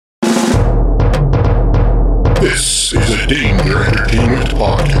This is a Danger Entertainment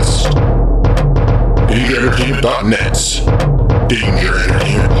podcast. DangerEntertainment.net's Danger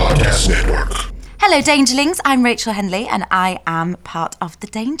Entertainment Podcast Network. Hello, Dangerlings. I'm Rachel Henley, and I am part of the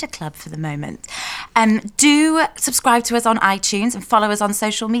Danger Club for the moment. Do subscribe to us on iTunes and follow us on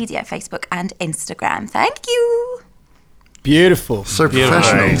social media, Facebook and Instagram. Thank you. Beautiful. So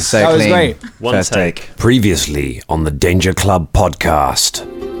professional. So that was clean. great. First take. Previously on the Danger Club podcast.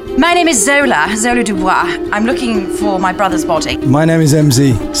 My name is Zola Dubois. I'm looking for my brother's body. My name is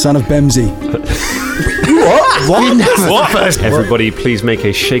MZ, son of Bemsy. What? Everybody, please make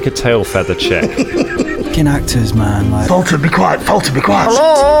a shake a tail feather check. Fucking actors, man. Like, Fulton, be quiet. Fulton, be quiet.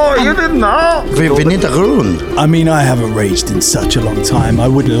 Oh, you didn't know. We need a Rune. I mean, I haven't raged in such a long time. I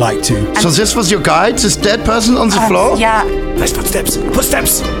wouldn't like to. So this was your guide? This dead person on the floor? Yeah, There's footsteps!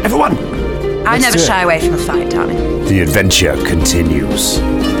 Footsteps! Everyone! I never do it. shy away from a fight, darling. The adventure continues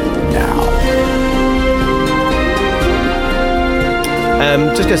now.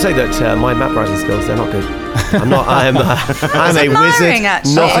 Just going to say that my map writing skills, they're not good. I'm a admiring, wizard,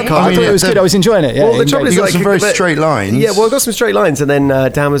 actually. not a I card. thought it was good. I was enjoying it. Yeah, Well, the trouble You is, got like, some very but- straight lines. Yeah, well, I got some straight lines, and then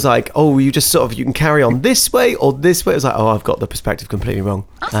Dan was like, "Oh, you just sort of you can carry on this way or this way." I was like, "Oh, I've got the perspective completely wrong."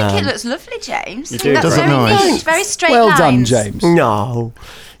 I think it looks lovely, James. You do. That's Does it very nice? neat, very straight well lines. done, James. No.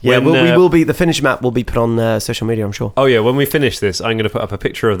 Yeah, When, we will be. The finished map will be put on social media, I'm sure. Oh yeah, when we finish this, I'm going to put up a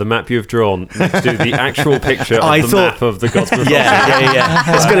picture of the map you've drawn next to the actual picture of I the thought- map of the Godsmouth. Yeah.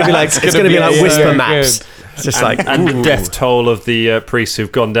 It's going to be like whisper maps. It's just like and the death toll of the priests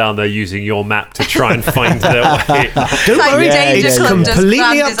who've gone down there using your map to try and find their way. Don't Like worry, Danger it's Club just completely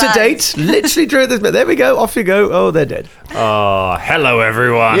grabbed up his to eyes. date. Literally drew this, but there we go. Off you go. Oh, they're dead. Oh, hello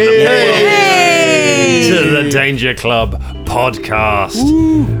everyone. Hey! To the Danger Club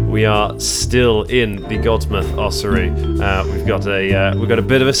podcast. We are still in the Godsmouth ossuary. We've got a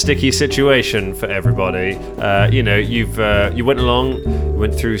bit of a sticky situation for everybody. You went along,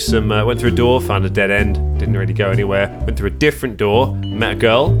 went through a door, found a dead end, didn't really go anywhere. Went through a different door, met a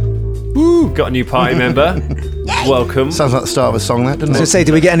girl. Got a new party member. Welcome. Sounds like the start of a song, that, doesn't I was going it? to say,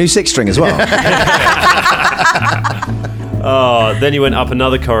 did we get a new six string as well? Then you went up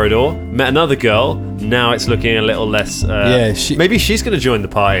another corridor, met another girl. Now it's looking a little less. Maybe she's going to join the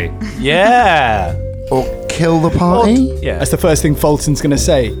party. Yeah! Or kill the party? Yeah. That's the first thing Fulton's going to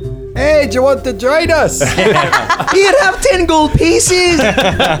say. Hey, do you want to join us? Here, have 10 gold pieces!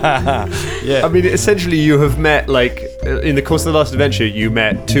 I mean, essentially, you have met, in the course of the last adventure, you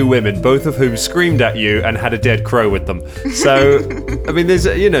met two women, both of whom screamed at you and had a dead crow with them. So, I mean, there's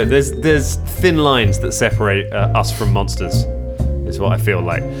thin lines that separate us from monsters, is what I feel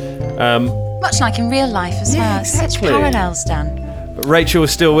like. Much like in real life as well. Such exactly. parallels, Dan. But Rachel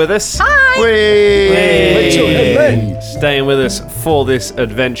is still with us. Hi! Hey. Staying with us for this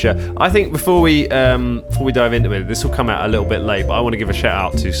adventure. I think before we dive into it, this will come out a little bit late, but I want to give a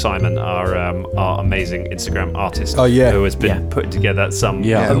shout out to Simon, our amazing Instagram artist, who has been putting together some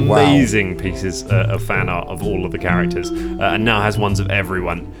amazing pieces of fan art of all of the characters, and now has ones of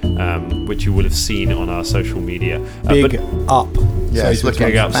everyone, which you will have seen on our social media. Big up. Yeah, it's looking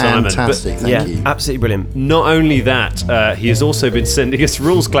Big up, Simon. fantastic. Thank you. Absolutely brilliant. Not only that, he has also been sending us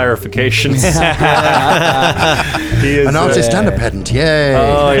rules clarifications. He is, An artist and a pedant, yay!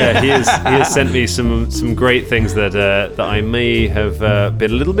 Oh yeah, he has sent me some great things that I may have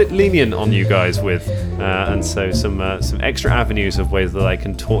been a little bit lenient on you guys with, and so some extra avenues of ways that I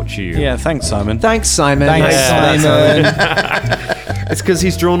can torture you. Yeah, thanks, Simon. Thanks, Simon. Thanks, Simon. It's because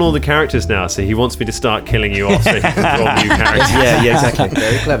he's drawn all the characters now, so he wants me to start killing you off so he can draw new characters. Yeah, exactly.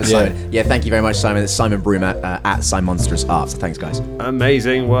 Very clever, Simon. Yeah, thank you very much, Simon. It's Simon Broomer at Simonstrous Art. So thanks, guys.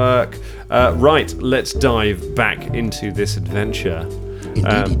 Amazing work. Right, let's dive back into this adventure.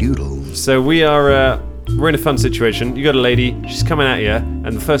 Indeedy doodle. So we're in a fun situation. You got a lady, she's coming at you, and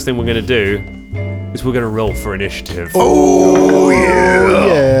the first thing we're going to do is we're going to roll for initiative. Oh,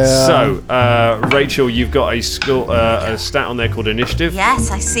 yeah! So, Rachel, you've got a stat on there called initiative. Yes,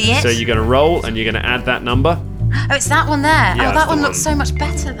 I see it. So you're going to roll, and you're going to add that number. Oh, it's that one there. Yeah, Oh, that's that the one one. looks so much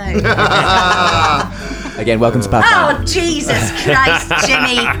better, though. Again, welcome to Pathfinder. Oh, Jesus Christ,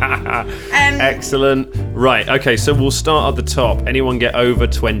 Jimmy. Excellent. Right, okay, so we'll start at the top. Anyone get over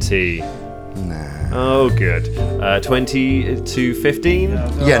 20? Oh, good. 20 to 15?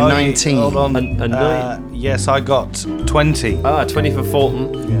 Yeah, 19. Hold on. A 9? Yes, I got 20. 20 for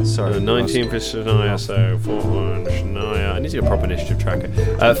Fulton. Yeah, sorry. 19 for Shania, so Fulton, Shania. I need to get a proper initiative tracker.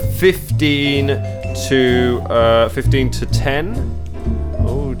 15 to 10.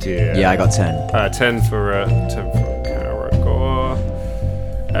 Oh dear. Yeah, I got 10. 10 for Caragor.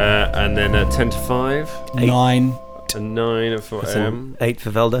 And then 10 to 5. 9. A 9 for M. 8 for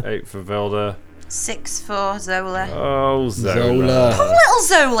Velda. 8 for Velda. 6 for Zola. Oh, Zola. Zola. Poor little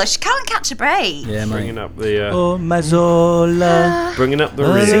Zola. She can't catch a break. Yeah, mate. Bringing up the Oh, Mazola. bringing up the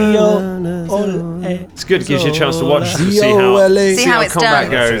rear. It's good. It gives you a chance to watch to see how See how it's combat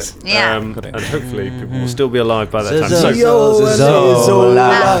done. goes. Yeah. And hopefully people will still be alive by that time. So,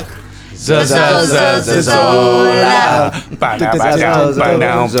 Zola.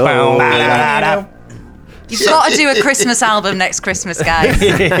 You've got to do a Christmas album next Christmas,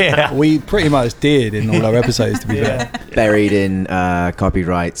 guys. We pretty much did in all our episodes, to be fair. Buried in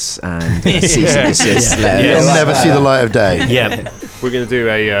copyrights and cease and desist letters. It'll never see the light of day. yeah, we're going to do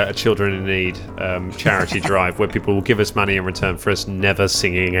a Children in Need charity drive where people will give us money in return for us never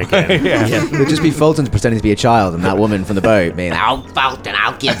singing again. It'll just be Fulton pretending to be a child and that woman from the boat being Now, Fulton,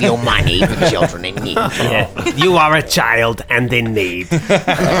 I'll give you money for children in need. You are a child and in need.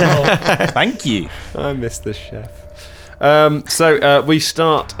 Thank you. I miss the chef. So we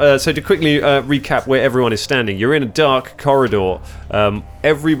start. So to quickly recap where everyone is standing, you're in a dark corridor.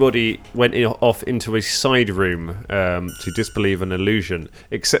 Everybody went off into a side room to disbelieve an illusion,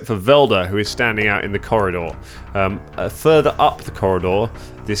 except for Velda, who is standing out in the corridor. Further up the corridor,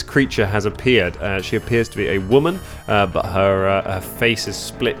 this creature has appeared. She appears to be a woman, but her face is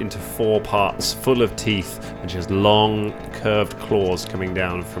split into 4 parts, full of teeth, and she has long, curved claws coming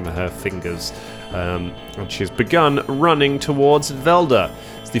down from her fingers. And she's begun running towards Velda.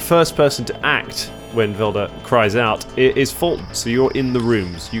 It's the first person to act when Velda cries out. It is Fulton, so you're in the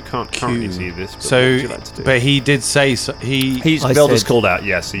rooms. You can't currently see this, but what would you like to do? But he did say Velda's said- called out,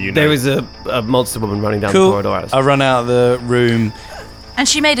 yeah, so you know. There was a monster woman running down the cool. corridor. I run out of the room. And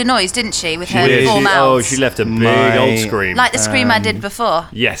she made a noise, didn't she, with She her did. 4 Oh, mouths? she left a big My- old scream. Like the scream I did before.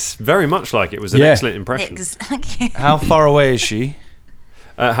 Yes, very much like it. It was an Yeah. excellent impression. Exactly. How far away is she?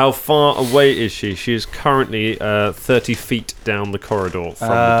 How far away is she? She is currently 30 feet down the corridor from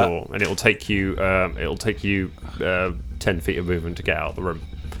the door, and it'll take you 10 feet of movement to get out of the room.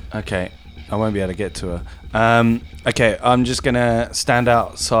 Okay, I won't be able to get to her. Okay, I'm just gonna stand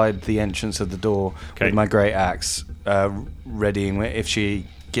outside the entrance of the door with my great axe, readying if she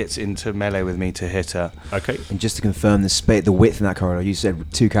gets into melee with me to hit her. Okay. And just to confirm the width in that corridor, you said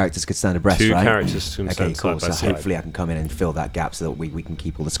 2 characters could stand abreast, 2 right? characters can stand cool. side by So side. hopefully I can come in and fill that gap so that we can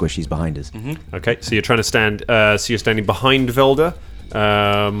keep all the squishies behind us. Okay, so you're trying to stand. So you're standing behind Velda.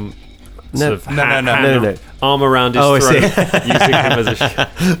 Sort of No. Arm around his Oh, I throat, see. using him as a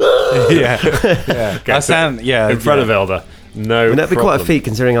Yeah. Okay, I so stand in front of Velda. No, And that'd be quite a problem. feat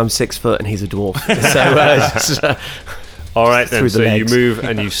considering I'm 6 foot and he's a dwarf. So, All right then. through So the you legs. move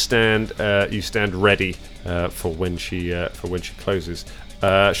and you stand. You stand ready for when she closes.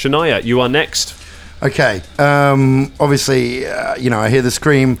 Shania, you are next. Okay. Obviously, I hear the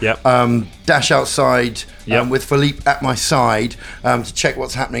scream. Yep. Dash outside Yep. with Philippe at my side to check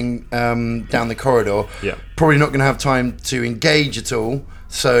what's happening down the corridor. Yep. Probably not going to have time to engage at all,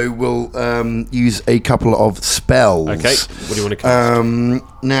 so we'll use a couple of spells. Okay. What do you want to cast?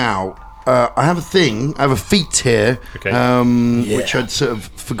 Now, I have a feat here, Okay. which I'd sort of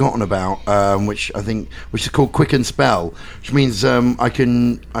forgotten about, which is called Quicken Spell, which means I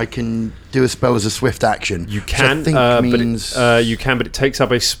can do a spell as a swift action. You which I can, think means but it takes up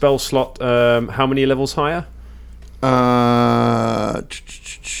a spell slot. How many levels higher?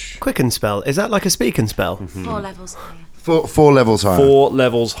 Quicken spell. Is that like a speak and spell? 4 levels higher. four levels higher. 4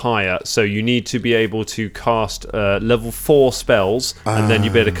 levels higher. So you need to be able to cast level 4 spells, and then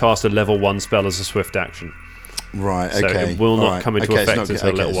you better cast a level 1 spell as a swift action. Right, So okay. it will not Alright, come into okay, it's effect not- until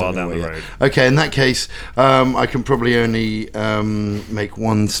a little it's while not down the gonna road. work. Okay, in that case, I can probably only make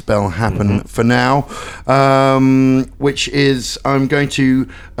one spell happen for now, which is I'm going to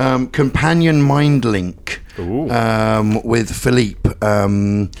companion mind link with Philippe,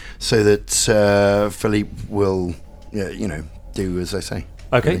 so that Philippe will, do as I say.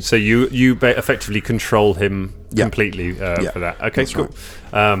 Okay, so you effectively control him Yeah. completely Yeah, for that. Okay, that's cool.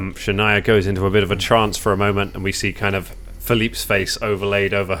 Shania goes into a bit of a trance for a moment, and we see kind of Philippe's face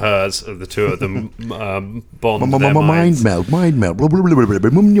overlaid over hers, of the two of them bond their minds. Mind meld.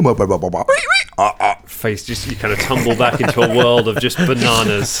 Face just, you kind of tumble back into a world of just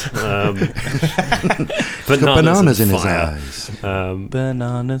bananas. Bananas in and his fire. eyes.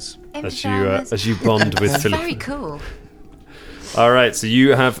 Bananas. As you bond with That's Philippe. very cool. All right, so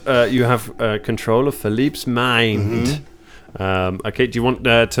you have control of Philippe's mind. Okay, do you want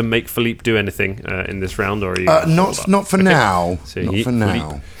to make Philippe do anything in this round, or are you Not for now. So Not for Philippe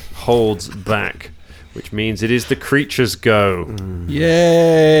now. holds back, which means it is the creature's go.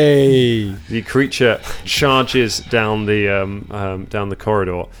 Yay! The creature charges down the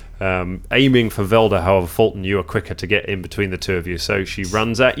corridor, aiming for Velda. However, Fulton, you are quicker to get in between the two of you, so she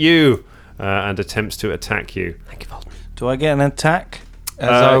runs at you. and attempts to attack you. Thank you, Voldemort. Do I get an attack as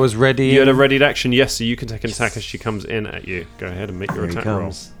I was ready? You had a readied action, yes, so you can take an attack as she comes in at you. Go ahead and make your Here he attack roll.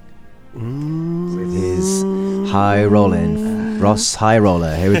 comes. With his high rolling. Ross high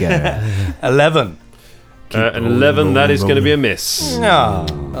roller. Here we go. 11. An 11, that is going to be a miss.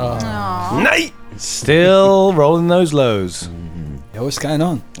 Nay! Still rolling those lows. Yeah, what's going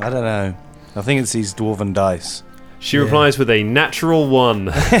on? I don't know. I think it's these dwarven dice. She replies with a natural 1.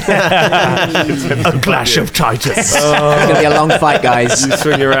 A clash of titans. It's going to be a long fight, guys. You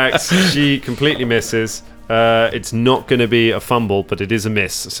swing your axe. She completely misses. It's not going to be a fumble, but it is a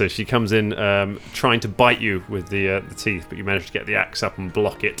miss. So she comes in trying to bite you with the teeth, but you manage to get the axe up and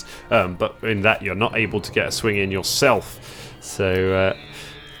block it. But in that, you're not able to get a swing in yourself. So,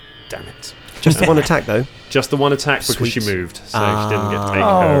 damn it. Just the one attack, though. Just the one attack because she moved, so she didn't get to take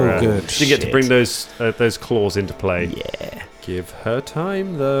her. Good. She didn't get to bring those claws into play. Yeah. Give her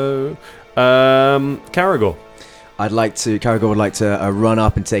time though. Caragor. Caragor would like to run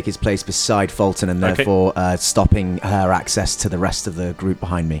up and take his place beside Fulton, and therefore stopping her access to the rest of the group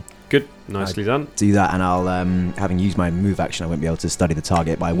behind me. Good, nicely done. Do that, and I'll, having used my move action, I won't be able to study the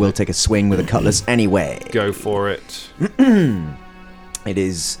target, but I will take a swing with a cutlass anyway. Go for it. It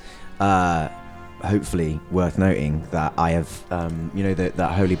is hopefully worth noting that I have,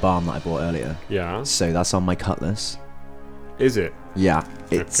 that holy balm that I bought earlier. Yeah. So that's on my cutlass. Is it? Yeah,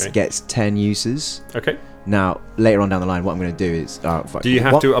 it gets 10 uses. Okay. Now, later on down the line, what I'm going to do is... do you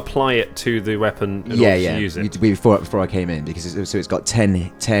have to apply it to the weapon in order to use it? Before I came in, because it's got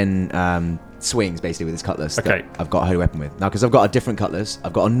 10 swings, basically, with this cutlass that I've got a holy weapon with. Now, because I've got a different cutlass,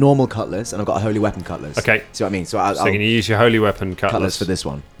 I've got a normal cutlass, and I've got a holy weapon cutlass. Okay. See what I mean? So you're going to use your holy weapon cutlass for this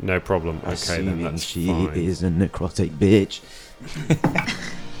one. No problem. Okay, then that's she fine. is a necrotic bitch.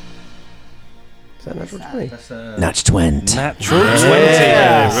 Is that natural 20? Nat 20. Natural 20.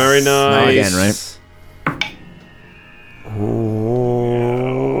 Yeah, very nice. Now again, right?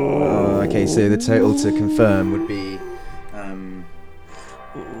 Okay, so the total to confirm would be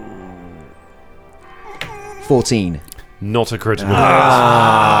 14. Not a critical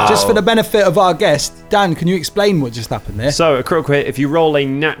Just for the benefit of our guest, Dan, can you explain what just happened there? So, a critical hit, if you roll a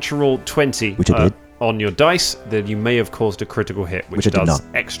natural 20 Which I did. on your dice, then you may have caused a critical hit, which I did does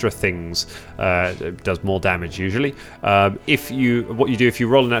not. extra things. It does more damage usually. What you do if you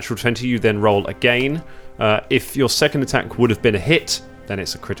roll a natural 20, you then roll again. If your second attack would have been a hit, then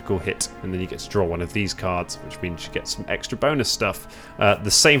it's a critical hit, and then you get to draw one of these cards, which means you get some extra bonus stuff. The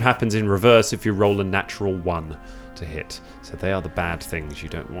same happens in reverse if you roll a natural 1 to hit. So they are the bad things. You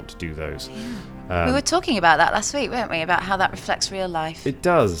don't want to do those. We were talking about that last week, weren't we? About how that reflects real life. It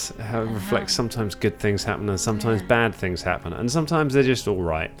does. How it reflects sometimes good things happen and sometimes bad things happen. And sometimes they're just all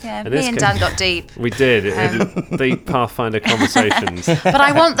right. Yeah, In me this and case- Dan got deep. We did. Deep Pathfinder conversations. But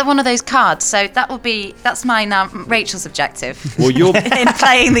I want one of those cards, so that's my Rachel's objective. Well, your in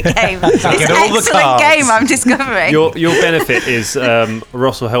playing the game. It's an all the excellent cards. game I'm discovering. your benefit is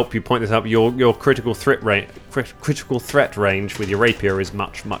Ross will help you point this out. Your critical threat range with your rapier is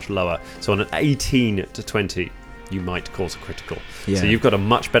much lower. So on an 18 to 20, you might cause a critical. Yeah. So you've got a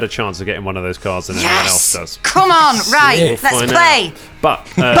much better chance of getting one of those cards than anyone else does. Come on, right, We'll let's find play. out. But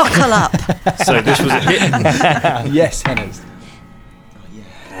Buckle up. so this was a hit. Yes, Henners.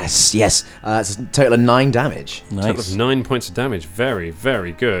 Yes. It's a total of 9 damage. Total of 9 points of damage. Very,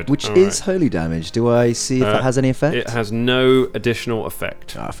 very good. Which All is right. holy damage. Do I see if that has any effect? It has no additional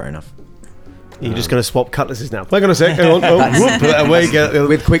effect. Fair enough. You're just going to swap cutlasses now. Hang on a sec. Hang on. Oh, whoop, put that away.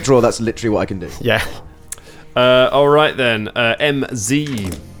 With quick draw, that's literally what I can do. Yeah. All right then.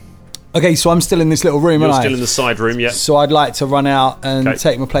 MZ. Okay, so I'm still in this little room, You're aren't I? still in the side room, yeah. So I'd like to run out and Okay.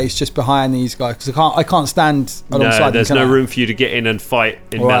 take my place just behind these guys because I can't stand alongside No, them. there's can no I? room for you to get in and fight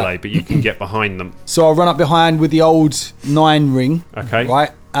in All right. melee, but you can get behind them. So I'll run up behind with the old 9 ring. Okay.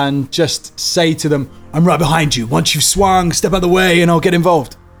 Right, and just say to them, "I'm right behind you. Once you've swung, step out of the way, and I'll get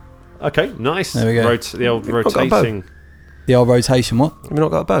involved." Okay, nice. There we go. The old got a bow. rotating. The old rotation. What? Have we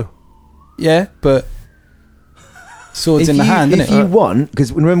not got a bow? Yeah, but swords in the hand, if isn't you it? want,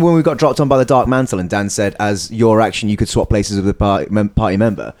 because remember when we got dropped on by the Dark Mantle and Dan said, as your action, you could swap places with the party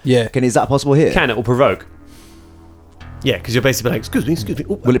member. Yeah. Is that possible here? It will provoke. Yeah, because you're basically like, excuse me.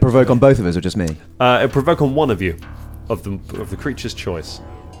 Ooh. Will it provoke on both of us or just me? It'll provoke on one of you, of the creature's choice.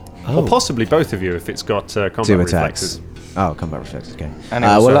 Or possibly both of you if it's got combat 2 reflexes. attacks. Oh, combat reflexes, okay. And it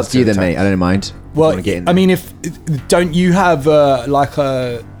also Well, has up to you 2 then, mate. I don't mind. Well, Wanna get in I there. mean, if don't you have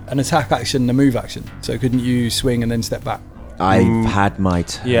an attack action and a move action? So couldn't you swing and then step back? I've had my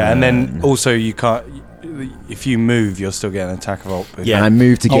turn. Yeah, and then also you can't. if you move, you'll still get an attack of opportunity. Yeah, and I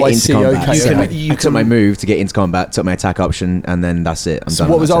move to get into combat. Okay. I took my move to get into combat, took my attack option, and then that's it. I'm done.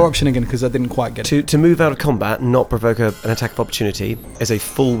 What was our option again? Because I didn't quite get it. To move out of combat, not provoke an attack of opportunity, is a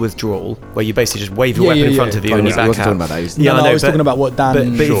full withdrawal, where you basically just wave your weapon in front of you and you back out. Talking about that. I was talking about what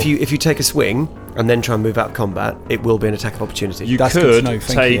Dan... But if you take a swing and then try and move out of combat, it will be an attack of opportunity. You could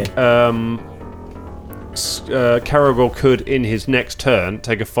take... Caragor could, in his next turn,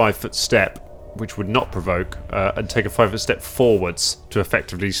 take a 5-foot step, which would not provoke, and take a 5-foot step forwards to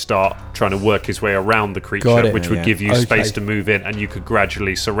effectively start trying to work his way around the creature, which would give you space to move in, and you could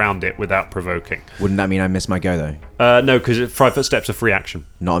gradually surround it without provoking. Wouldn't that mean I missed my go, though? No, because 5-foot step's a free action.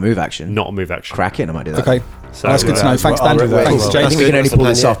 Not a move action? Not a move action. Cracking, I might do that. Okay. So that's good to know. Thanks, Dan. Thanks, James. I think we can only pull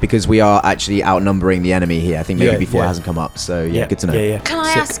this off because we are actually outnumbering the enemy here. I think maybe before it hasn't come up, so good to know. Can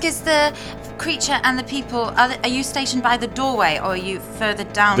I ask, is the creature and the people, are you stationed by the doorway, or are you further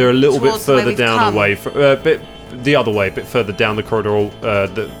down? They're a little bit further down away, the other way, a bit further down the corridor,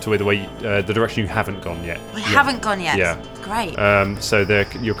 the direction you haven't gone yet. We haven't gone yet. Yeah. Great. So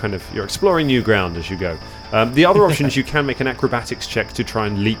you're exploring new ground as you go. The other option is you can make an acrobatics check to try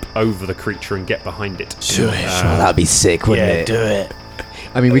and leap over the creature and get behind it. Sure, that'd be sick, wouldn't it? Yeah, do it.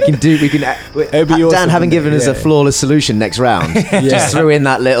 I mean, Dan having given us a flawless solution next round. Just threw in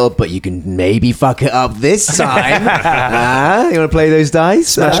that little, but you can maybe fuck it up this time. You want to play those dice?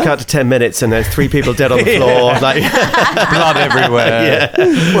 Smash cut to 10 minutes and there's 3 people dead on the floor, like blood everywhere.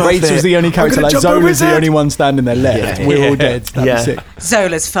 Rachel's the only character, like Zola's the only one standing there left. We're all dead. That'd be sick.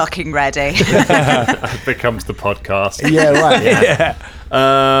 Zola's fucking ready. Becomes the podcast. Yeah, right.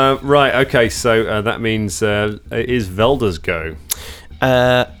 Right, okay, so that means it is Velda's go.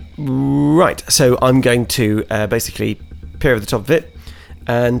 Right, so I'm going to basically peer over the top of it,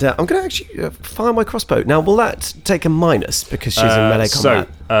 and I'm going to actually fire my crossbow. Now, will that take a minus because she's in melee combat?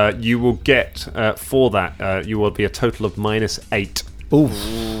 So you will get, for that, you will be a total of -8. Ooh.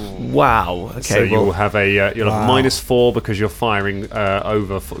 Wow. Okay. So you'll have a -4 because you're firing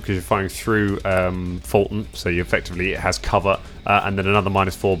because you're firing through Fulton. So you effectively it has cover, and then another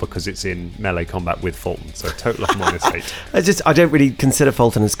 -4 because it's in melee combat with Fulton. So a total of -8. I don't really consider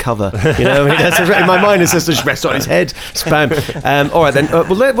Fulton as cover. You know, in my mind it's just rest on his head. Spam. All right then.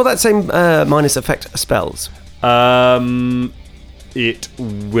 Will that same minus affect spells? It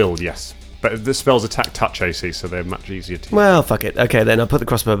will, yes. But the spells attack touch AC, so they're much easier to use. Well, fuck it. Okay, then I'll put the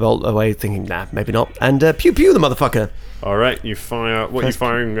crossbow bolt away, thinking, nah, maybe not. And pew pew the motherfucker. All right, you fire. What are you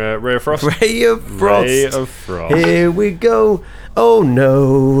firing? Ray of Frost? Ray of Frost. Ray of Frost. Here we go. Oh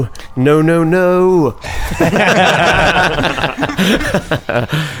no. No, no, no.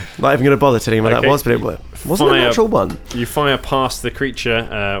 Not even going to bother telling you what that was, but it wasn't a natural one. You fire past the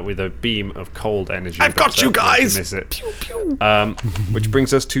creature with a beam of cold energy. I've got you guys. Miss it. Pew pew. Which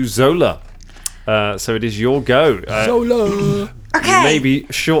brings us to Zola. So it is your go. Zola. Okay. You may be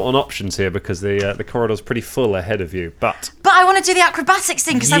short on options here because the corridor's pretty full ahead of you, but I want to do the acrobatics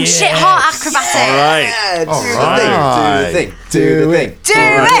thing because I'm shit hot acrobatic. All right. Do the thing. Do it.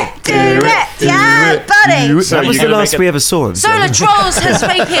 Yeah, buddy. That was the last we ever saw of Zola draws her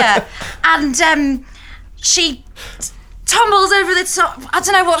rapier and she tumbles over the top. I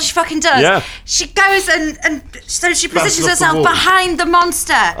don't know what she fucking does. Yeah. She goes and so she positions off the herself wall. behind the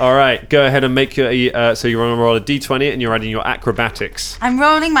monster. All right, go ahead and make your. So you're going to roll a d20 and you're adding your acrobatics. I'm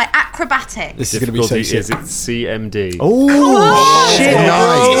rolling my acrobatics. This is going to be so Difficulty sick. is it CMD? Oh, shit.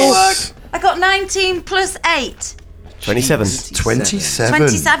 Nice. I got 19 plus 8. 27.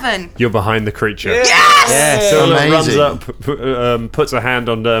 27. You're behind the creature. Yes! Zola Amazing. runs up, puts a hand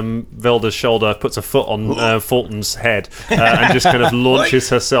on Velda's shoulder, puts a foot on Fulton's head, and just kind of launches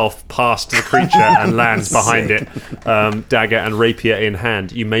herself past the creature and lands behind it, dagger and rapier in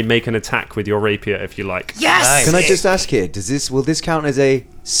hand. You may make an attack with your rapier if you like. Yes! Nice. Can I just ask here, will this count as a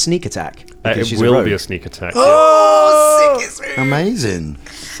sneak attack? It will be a sneak attack. Amazing.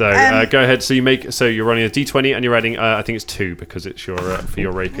 So go ahead. So you're running a d20 and you're adding I think it's 2 because it's your for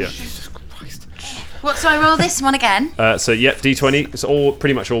your rapier. What, so I roll this one again? So yep, d20. It's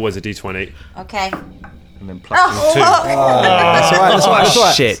pretty much always a d20. Okay. And then plus 2. That's all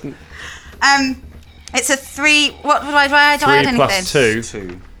right. Shit. It's a 3. What do I add 3 anything? plus 2.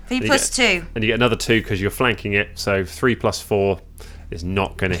 3 plus 2. And you get another 2 because you're flanking it. So 3 plus 4 is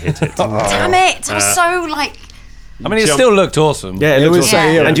not going to hit it. Damn it! I was so I mean, it still looked awesome. Yeah, it looks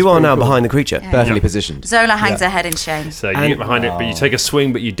awesome. and you are now behind the creature. Perfectly positioned. Zola hangs her head in shame. So you get behind it, but you take a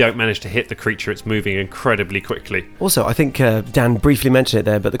swing, but you don't manage to hit the creature. It's moving incredibly quickly. Also, I think Dan briefly mentioned it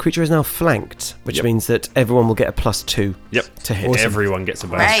there, but the creature is now flanked, which means that everyone will get a +2 to hit. Everyone gets a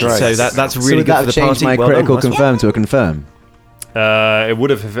bonus. Great. So that's really would good that for the change party. my Well critical done. confirm to a confirm? It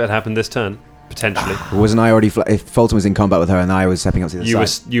would have if it happened this turn. potentially. Wasn't I already... if Fulton was in combat with her and I was stepping up to the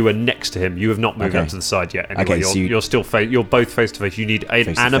side? You were next to him. You have not moved up to the side yet. Anyway, Okay, so you're still you're both face to face. You need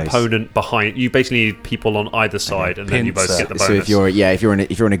an opponent behind. You basically need people on either side, and then you both get the bonus. So if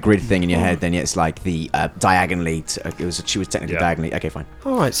you're in a grid thing in your head, then it's like the diagonally. She was technically diagonally. Okay, fine.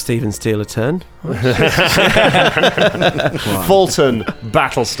 All right, Stephen, steal a turn. Fulton,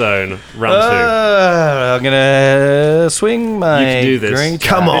 Battlestone, round 2. I'm gonna swing my. You can do this.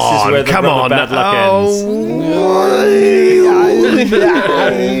 Come This is on, where the come on. bad luck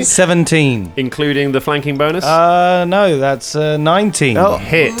ends. 17. Including the flanking bonus? No, that's 19. Oh,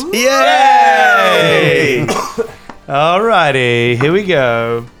 hit. Yay! Alrighty, here we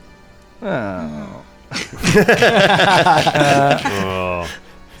go. Oh.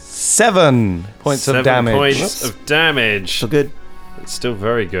 7 points of damage. 7 points of damage. So good. It's still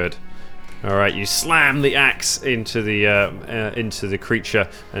very good. All right, you slam the axe into the creature,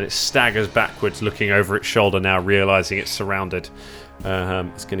 and it staggers backwards, looking over its shoulder now, realizing it's surrounded.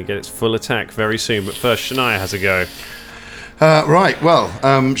 It's going to get its full attack very soon, but first Shania has a go. Right, well,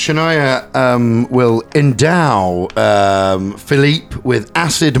 Shania will endow Philippe with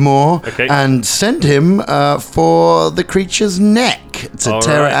acid maw and send him for the creature's neck to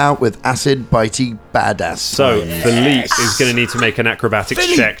tear it out with acid bitey badass. So Philippe is going to need to make an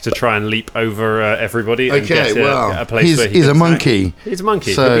acrobatics check to try and leap over everybody and get a place where he's a monkey. He's a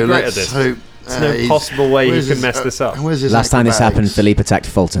monkey. So he'll be great at this. Hope, there's no possible way you can mess this up. Last time this happened, Philippe attacked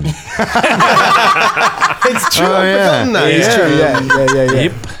Fulton. It's true. I've forgotten that. It's true. Yeah.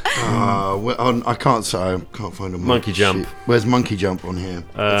 Yep. I can't find a monkey jump. Where's monkey jump on here?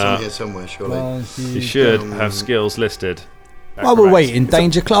 It's on here somewhere, surely. You should have skills listed. While we're waiting,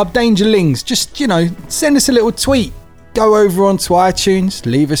 Danger Club, Dangerlings, just, send us a little tweet. Go over onto iTunes,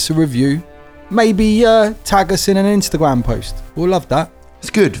 leave us a review. Maybe tag us in an Instagram post. We'll love that.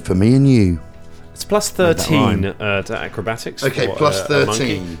 It's good for me and you. It's plus 13 to acrobatics. Okay, for, plus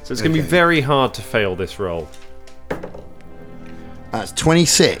 13. So it's going to be very hard to fail this roll. That's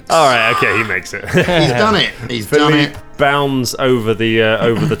 26. All right, okay, he makes it. He's done it. He's done it. Bounds over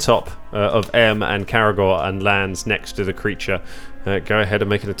the top of M and Caragor and lands next to the creature. Go ahead and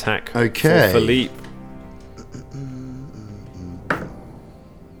make an attack for Philippe.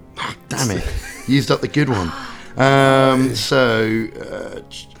 Damn it. Used up the good one.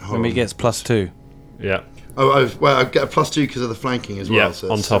 When he gets +2. Yeah. I get a +2 because of the flanking as well. Yeah,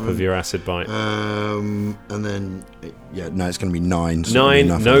 so on top of your acid bite. And then, it's going to be 9. So 9,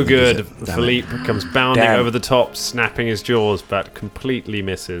 no good. Damn Philippe comes bounding over the top, snapping his jaws, but completely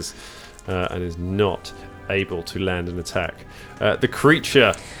misses and is not able to land an attack. The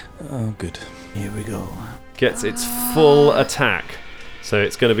creature good. Here we go. Gets its full attack. So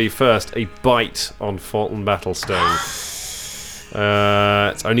it's going to be first a bite on Fulton Battlestone.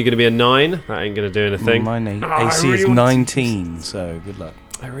 It's only going to be a 9. That ain't going to do anything. My AC is 19, so good luck.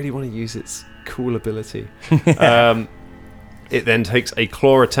 I really want to use its cool ability. It then takes a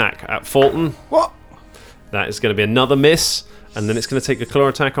claw attack at Fulton. What? That is going to be another miss, and then it's going to take a claw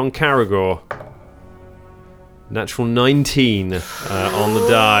attack on Caragor. Natural 19 on the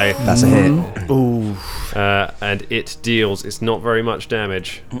die. That's a hit. Ooh. And it deals. It's not very much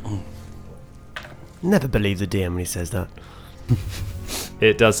damage. Never believe the DM when he says that.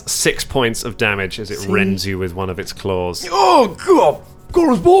 It does 6 points of damage as it rends you with one of its claws. Oh, God.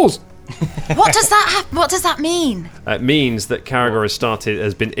 Gora's balls. What does that mean? It means that Caragor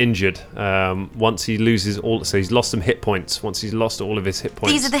has been injured. Once he loses so he's lost some hit points. Once he's lost all of his hit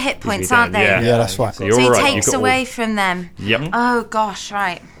points. These are the hit points, aren't they? Yeah, that's right. So, you're he right. takes away from them. Yep. Oh gosh,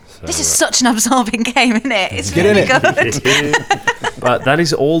 right. This is such an absorbing game, isn't it? It's Get really in it. good. But that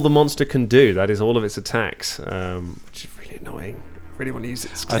is all the monster can do. That is all of its attacks, which is really annoying. I really want to use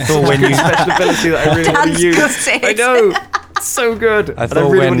its thought when you special ability that I really want to use. Gutted. I know. It's so good. I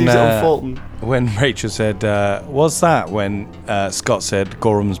really want to use it on Fulton. When Rachel said, "What's that?" When Scott said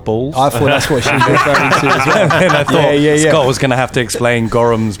Gorham's balls, I thought that's what she was referring to as well. and I thought Scott was going to have to explain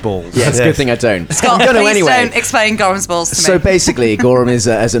Gorham's balls. Yeah, it's a good thing I don't. Scott, I'm gonna please anyway. don't explain Gorham's balls to me. So basically, Gorham is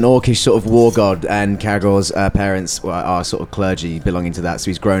as an orcish sort of war god, and Caragor's parents are sort of clergy belonging to that.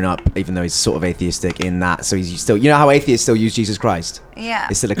 So he's grown up, even though he's sort of atheistic in that. So he's still, how atheists still use Jesus Christ? Yeah.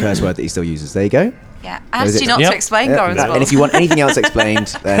 It's still a curse word that he still uses. There you go. Yeah, I asked you not to explain Goran's balls. And if you want anything else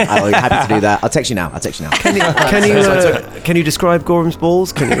explained, then I'll be happy to do that. I'll text you now. Can you describe Goram's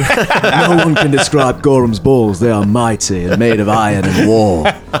balls? Can you? No one can describe Goram's balls. They are mighty and made of iron and war.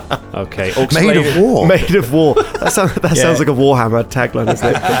 Okay. Made of war. Made of war. That sounds like a Warhammer tagline,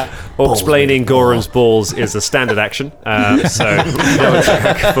 isn't it? Explaining Goran's balls is a standard action. What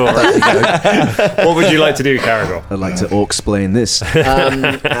would you like to do, Caragor? I'd like to explain this.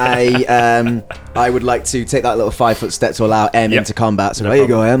 I would like to take that little 5-foot step to allow M into combat. So there you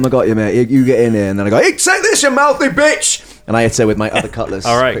go, M. I got you, mate. You get in here, and then I go, "Hey, take this, you mouthy bitch!" And I hit her with my other cutlass.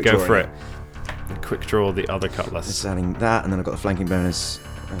 All right, go for it. Quick draw the other cutlass. Just adding that, and then I've got the flanking bonus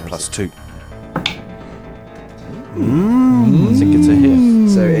 +2. I think it's a hit.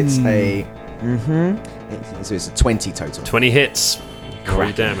 So it's a so it's a 20 total. 20 hits. Roll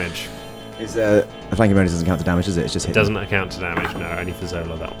your damage. Is the flanking bonus doesn't count to damage, does it? It's just hit. Doesn't account to damage. No, only for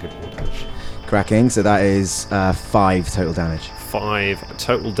Zola. That'll give more damage. Cracking. So that is 5 total damage. 5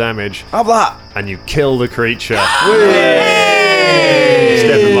 total damage. Have that. And you kill the creature.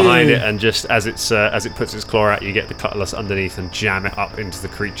 Stepping behind it, and just as it puts its claw out, you get the cutlass underneath and jam it up into the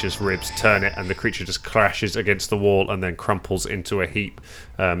creature's ribs, turn it, and the creature just crashes against the wall and then crumples into a heap,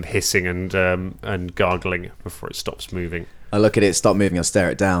 hissing and gargling before it stops moving. I look at it, stop moving, I stare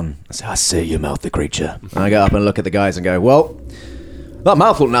it down. I say, "I see you, mouthy creature." And I get up and look at the guys and go, "Well, that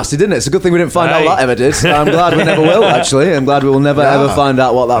mouth looked nasty, didn't it? It's a good thing we didn't find out that ever did. I'm glad we never will, actually. I'm glad we will never ever find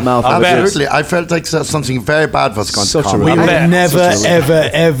out what that mouth was." Absolutely. I felt like something very bad was going to come. We will never,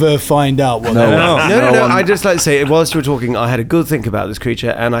 ever find out what that was. No. I'd just like to say, whilst you were talking, I had a good think about this creature,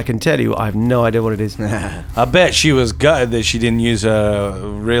 and I can tell you, I have no idea what it is. I bet she was gutted that she didn't use a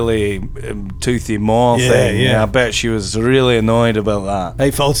really toothy maw thing. Yeah, I bet she was really annoyed about that. Hey,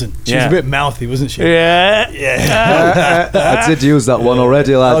 Fulton, she was a bit mouthy, wasn't she? Yeah. I did use that one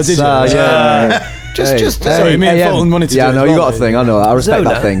already, lads. Oh, did you? Sorry, me and Fulton wanted to do it. No, you got a thing. I know. I respect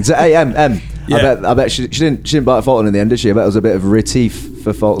that thing. So, hey, M. Yeah. I bet she didn't bite Fulton in the end, did she? I bet it was a bit of retief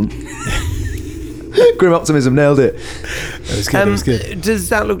for Fulton. Grim optimism, nailed it. It was good. Does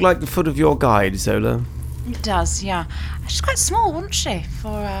that look like the foot of your guide, Zola? It does, yeah. She's quite small, wasn't she?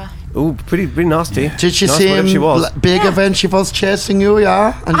 Pretty nasty. Did she seem bigger when she was chasing you,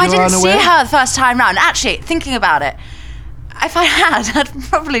 yeah? And I didn't see her the first time round. Actually, thinking about it, if I had, I'd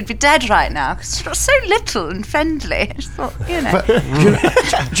probably be dead right now because she was so little and friendly. I just thought,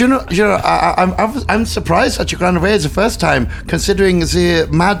 I'm surprised that you ran away the first time, considering the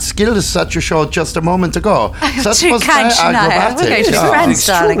mad skills that you showed just a moment ago. That too kind, Shania. We're going to be friends,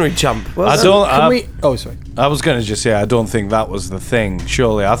 darling. Extraordinary jump. Sorry. I was going to just say, I don't think that was the thing,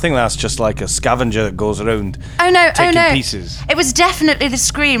 surely. I think that's just like a scavenger that goes around taking pieces. It was definitely the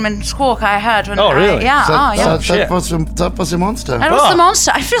scream and squawk I heard when really? That was the monster. That was the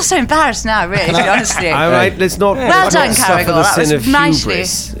monster. I feel so embarrassed now, really, honestly. All right, let's not done, suffer the Caragor. sin of Nicely.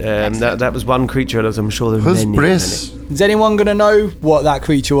 hubris. That was one creature, as I'm sure there were Who's many. Briss? Is anyone going to know what that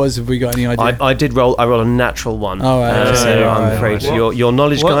creature was? Have we got any idea? I did roll. I rolled a natural one. Oh, right. So I'm afraid your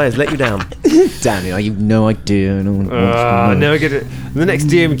knowledge guy has let you down. Damn it! You've no idea. Never get it. The next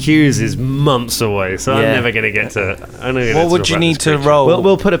DMQs is months away, so I'm never going to get to. What would you need to roll?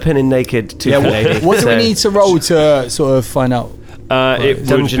 We'll put a pin in naked too. What do we need to roll to sort of find out?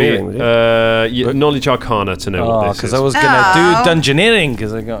 Dungeoneering. Knowledge Arcana to know what this is. Because I was going to do Dungeoneering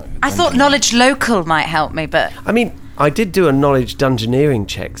because I thought knowledge local might help me, but I mean, I did do a knowledge dungeoneering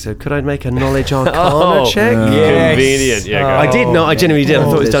check, so could I make a knowledge arcana check? Convenient. Yeah, I did. No, I genuinely did. I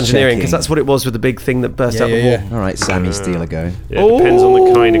thought it was dungeoneering because that's what it was with the big thing that burst out the wall. All right, Sammy, steal a go. Yeah, it depends on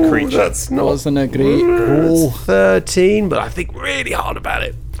the kind of creature. That's not wasn't a great roll. 13, but I think really hard about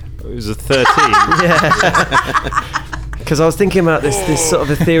it. It was a 13. Because I was thinking about this sort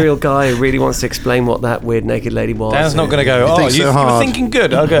of ethereal guy who really wants to explain what that weird naked lady was. Dan's not going to go, you were thinking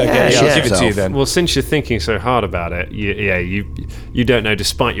good. I'll give it to you then. Well, since you're thinking so hard about it, you don't know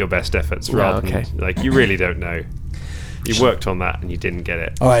despite your best efforts. You really don't know. You worked on that and you didn't get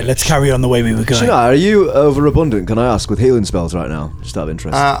it. All right, let's carry on the way we were going. Are you overabundant, can I ask, with healing spells right now? Just out of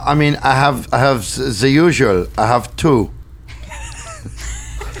interest. I mean, I have the usual. I have 2.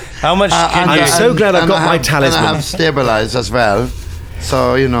 How much? I'm so glad I've got my talisman. And I have stabilize as well.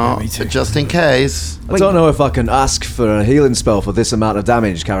 So, just in case. I don't know if I can ask for a healing spell for this amount of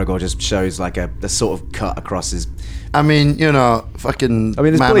damage. Caragor just shows like a sort of cut across his... I mean, fucking... I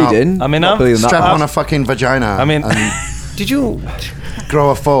mean, it's bleeding. I mean, strap on a fucking vagina. I mean... Did you...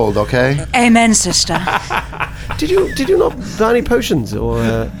 grow a fold, okay? Amen, sister. Did you not buy any potions or?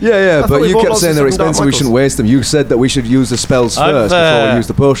 Yeah, I thought but we you bought kept lots saying of they're stuff from expensive. We Dark shouldn't Michael's. waste them. You said that we should use the spells first before we use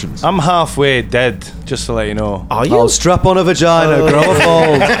the potions. I'm halfway dead, just to let you know. Are you? Oh, strap on a vagina, grow a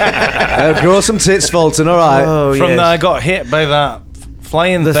fold, grow some tits, Fulton. All right. Oh, From yes. that, I got hit by that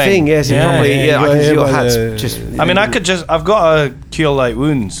flying The thing, yes, you probably, I can see your hat's just. I mean, I've got a cure light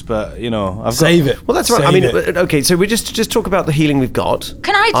wounds, but I've Save it. Well, that's right. Save I mean, it. okay, so we just talk about the healing we've got.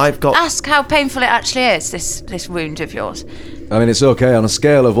 Can I I've got. ask how painful it actually is, this wound of yours? I mean, it's okay. On a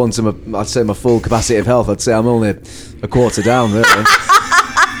scale of 1 to I'd say my full capacity of health, I'd say I'm only a quarter down, really.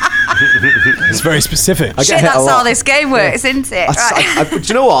 It's very specific. I get Shit, hit a that's lot. how this game works, isn't it? Right. Do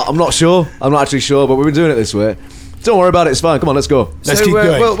you know what? I'm not sure. I'm not actually sure, but we've been doing it this way. Don't worry about it. It's fine. Come on, let's go. Let's keep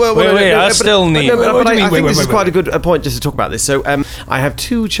going. Wait, I still need... But I think Wait, this is wait, quite a good point just to talk about this. So I have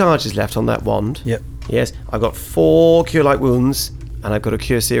 2 charges left on that wand. Yep. Yes, I've got 4 cure light wounds, and I've got a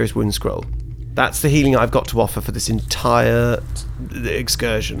cure serious wound scroll. That's the healing I've got to offer for this entire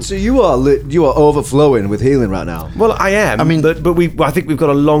excursion. So you are overflowing with healing right now. Well, I am. I mean- but I think we've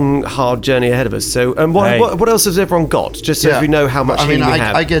got a long, hard journey ahead of us. So, what else has everyone got? Just so we know how much healing we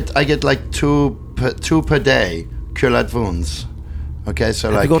have. I get like two per day cure light wounds. Okay,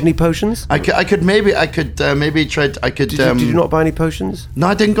 so have you got any potions? I could maybe try. Did you not buy any potions? No,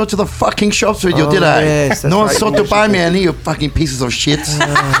 I didn't go to the fucking shops with you, did I? yes, that's No one right, sought you to buy me any, you fucking pieces of shit.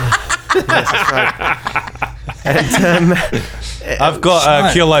 I've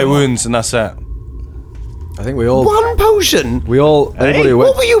got cure light wounds, and that's it. I think we all. 1 potion. Everybody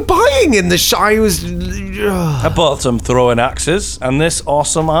What were you buying in the shy? I bought some throwing axes and this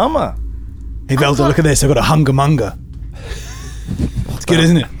awesome armor. Hey, Velda, look at this. I've got a hunger monger. It's good,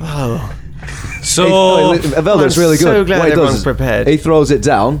 isn't it? So, Velda, it's really good. so glad What he everyone's does is prepared. He throws it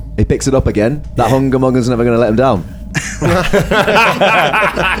down. He picks it up again. That hunger monger's never going to let him down.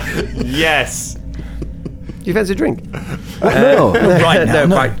 Yes. Do you fancy a drink? No. Right now.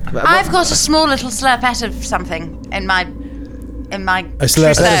 No. Right. I've got a small little slurpette of something in my A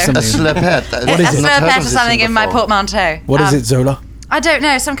slurpette trousseau. of something. A slurpette. What is a it? slurpette of something in my portmanteau. What is it, Zola? I don't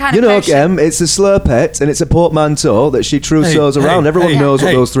know, some kind You of know, potion. it's a slurpette and it's a portmanteau that she trousseaus around. Everyone knows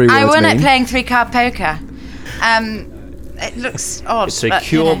what those 3 words I won mean. at playing 3-card poker. It looks odd. It's a but,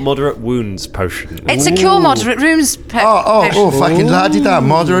 cure moderate wounds potion. It's a cure moderate wounds potion. Fucking la-di-da,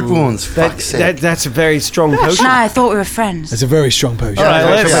 moderate wounds. Fuck's sake. That's a very strong potion. No, I thought we were friends. It's a very strong potion.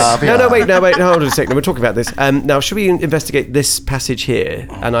 No, wait, hold on a second. We're talking about this. Now, should we investigate this passage here?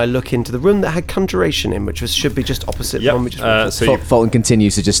 And I look into the room that had conjuration in, which should be just opposite the one we just so Fulton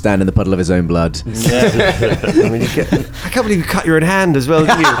continues to just stand in the puddle of his own blood. I mean, I can't believe you cut your own hand as well,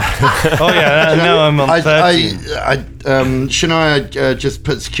 did you? oh yeah, now I'm on 13. Shania just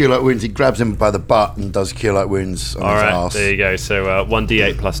puts cure light wounds. He grabs him by the butt and does cure light wounds on all his right, ass. there you go. So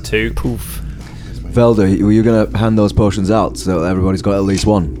 1d8 plus 2. Poof. Velda, were you going to hand those potions out so that everybody's got at least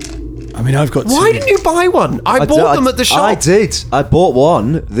 1? I mean, I've got Why 2. didn't you buy one? I bought them at the shop. I did. I bought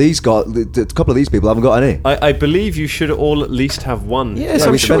 1. A couple of these people haven't got any. I believe you should all at least have 1. Yes,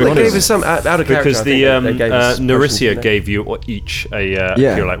 I'm sure they gave us some out of character. Because the Narisia Heresy gave you each a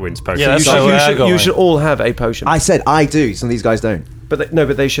cure light wounds potion. Yeah, that's how you should all have a potion. I said I do, some of these guys don't. But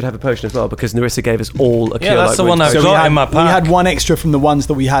they should have a potion as well because Narissa gave us all a cure light that's the one wounds. I've got in my we pack. had 1 extra from the ones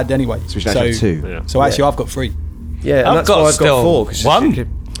that we had anyway. So we should actually have 2. Yeah. So actually, I've got 3. Yeah, and I've that's got why I've still got 4. 'cause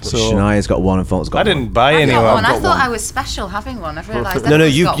 1. So Shania's got 1 and Fulton's got 1. I didn't buy I any. got one. I've I got thought one. I was special having one. I've realised. No,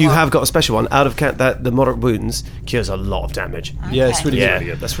 everyone's you got you one. have got a special one. Out of the moderate wounds cures a lot of damage. Yeah, it's really Yeah,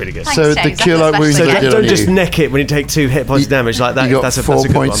 good. that's really good. Thanks, So James, the cure that's light wounds especially I good. did on Don't just you. neck it when you take 2 hit points of damage like that. You got That's a 4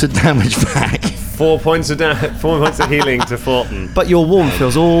 good points one. of damage back. 4 points of 4 points of healing to Fortin. But your warm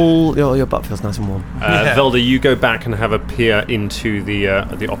feels your butt feels nice and warm. Velda, you go back and have a peer into the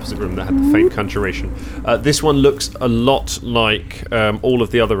opposite room that had the faint conjuration. This one looks a lot like all of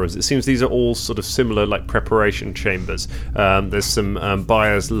the other rooms. It seems these are all sort of similar, like preparation chambers. There's some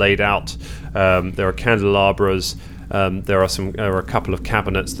biers laid out. There are candelabras. There are a couple of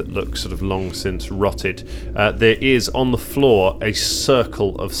cabinets that look sort of long since rotted. There is on the floor a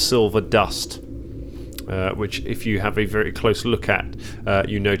circle of silver dust. Which, if you have a very close look at,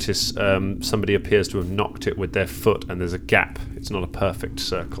 you notice somebody appears to have knocked it with their foot, and there's a gap. It's not a perfect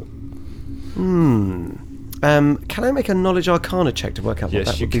circle. Can I make a knowledge arcana check to work out what Yes,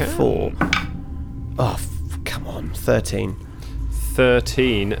 that you would be can. for? Oh, come on, 13.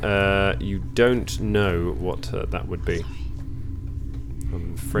 13. You don't know what that would be.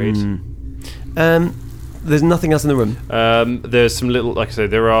 I'm afraid. There's nothing else in the room. There's some little, like I say,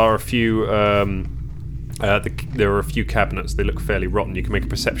 there are a few. There are a few cabinets. They look fairly rotten. You can make a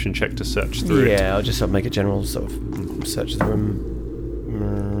perception check to search through it. Yeah, I'll just make a general sort of search of the room.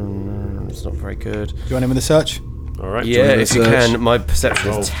 It's not very good. Do you want him with a search? All right. Yeah, if you can. My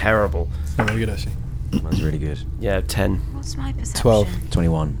perception is terrible. Oh, very good, actually. Mine's really good. Yeah, 10. What's my perception? 12.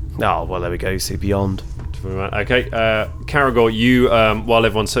 21. Oh, well, there we go. You see beyond. Okay, Caragor, you, while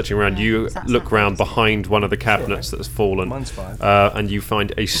everyone's searching around, you look around behind one of the cabinets that has fallen. Mine's 5. And you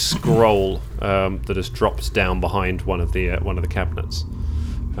find a scroll that has dropped down behind one of the cabinets.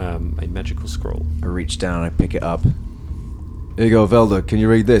 A magical scroll. I reach down, I pick it up. Here you go, Velda. Can you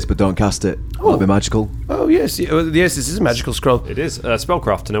read this, but don't cast it? Will it be magical? Oh, yes. Yes, this is a magical scroll. It is.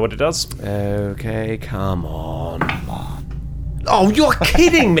 Spellcraft, to know what it does. Okay, come on. Oh, you're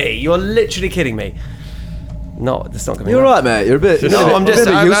kidding me. You're literally kidding me. No, that's not going to be You're right, mate. You're a bit. No, I'm just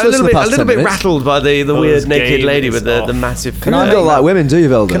a little bit rattled by the weird naked lady with the massive. You don't like women, do you,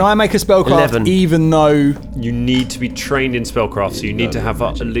 Velda? Can I make a spellcraft 11. even though... You need to be trained in spellcraft, so you need to have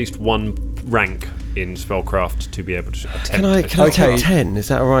at least one rank in spellcraft to be able to attempt. Can I take 10? Is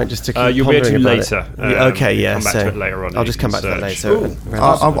that all right? Just to keep you'll be able to pondering later. about it? Okay, yeah. Come back to it later on. I'll just come back to that later.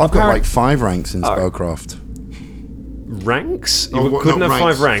 I've got like 5 ranks in spellcraft. Ranks? Oh, You couldn't not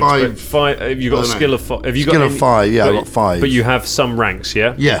have 5 ranks, ranks, but 5. Have you got a skill of 5? Have you got Skill of any- 5, yeah, I but- got 5. But you have some ranks,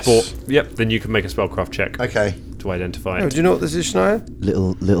 yeah? Yes. Yep. Then you can make a spellcraft check. Okay. To identify Oh, it. do you know what this is, Shania?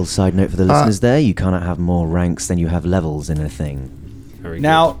 Little side note for the listeners there. You cannot have more ranks than you have levels in a thing. Very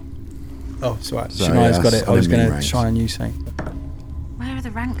Now... Oh, sorry. Shania's got it. I was going to ranks. try and use something. Where are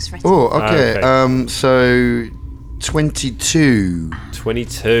the ranks written? Oh, okay. Okay. So 22.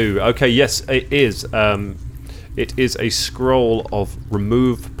 22. Okay, yes, it is. It is a scroll of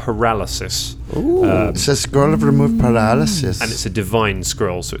remove paralysis. It says scroll of remove paralysis. And it's a divine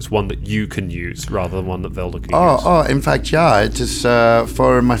scroll, so it's one that you can use rather than one that Velda can use. Oh, in fact, yeah, it is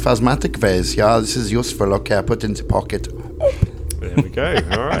for my phasmatic phase. Yeah, this is useful. Okay, I put it into pocket. There we go.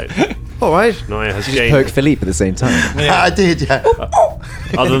 All right. All right. Naya has Poke gained. Philippe at the same time. I did, yeah.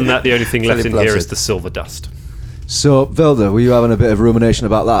 Other than that, the only thing left in Philip here loves is it. the silver dust. So, Velda, were you having a bit of rumination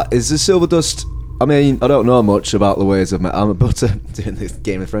about that? Is the silver dust... I mean, I don't know much about the ways of... I'm but doing this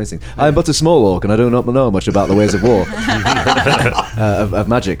Game of Thrones thing. I'm but a small orc, and I do not know much about the ways of war, of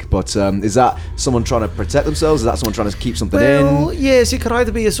magic. But is that someone trying to protect themselves? Is that someone trying to keep something in? Yes, it could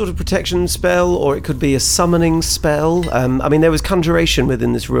either be a sort of protection spell or it could be a summoning spell. I mean, there was conjuration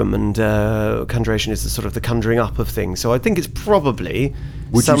within this room, and conjuration is the sort of the conjuring up of things. So I think it's probably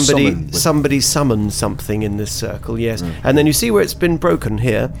Would you summon with- somebody summoned something in this circle, yes. And then you see where it's been broken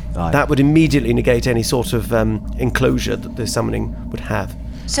here. Aye. That would immediately negate any sort of enclosure that the summoning would have.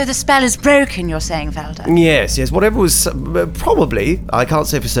 So the spell is broken, you're saying, Velda? Yes, whatever was probably, I can't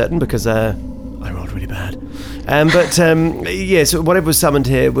say for certain because I rolled really bad. Yes, whatever was summoned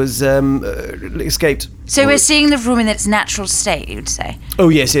here was escaped. So we're seeing the room in its natural state, you'd say? Oh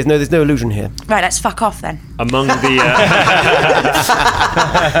yes, no, there's no illusion here. Right, let's fuck off then. Among the...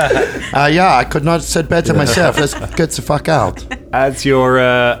 Yeah, I could not have said better myself. Let's get the fuck out. As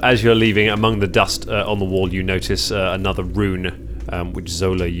you're leaving, among the dust on the wall, you notice another rune, which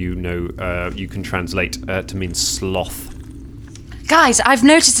Zola, you can translate to mean sloth. Guys, I've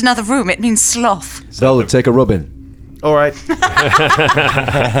noticed another room. It means sloth. Velda, take a rubbing. All right.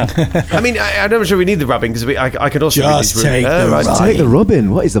 I mean, I'm not sure we need the rubbing because I could also read Just these take runes. the Right. rub. Take the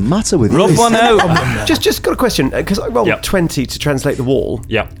rubbing. What is the matter with Rub you? one out. Just got a question because I rolled Yep. 20 to translate the wall.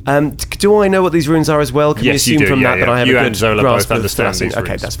 Yeah. Do I know what these runes are as well? Can Yes, you you assume do, from yeah, that yeah. I have You a and good Zola grasp both of understand the these Okay,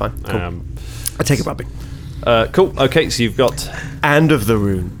 runes. that's fine. Cool. I take a rubbing. Cool. Okay, so you've got... And of the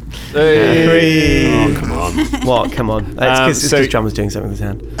rune. Oh, come on. What? Come on. It's because so- Drummer's doing something with his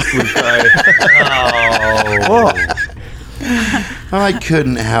hand. What? I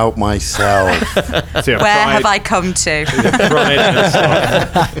couldn't help myself. So, yeah, Where have pride- I come to? pride and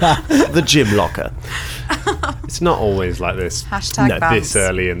sloth. The gym locker. It's not always like this. Hashtag this bounce.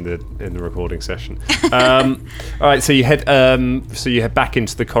 early in the recording session. All right, so you head back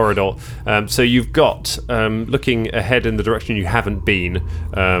into the corridor. So you've got looking ahead in the direction you haven't been.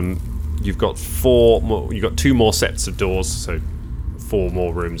 You've got 2 more sets of doors. So 4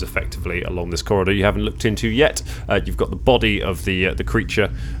 more rooms effectively along this corridor you haven't looked into yet. You've got the body of the creature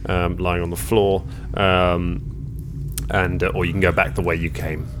lying on the floor, or you can go back the way you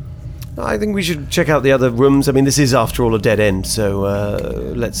came. I think we should check out the other rooms. I mean, this is, after all, a dead end, so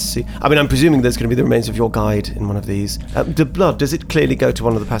let's see. I mean, I'm presuming there's going to be the remains of your guide in one of these. The blood, does it clearly go to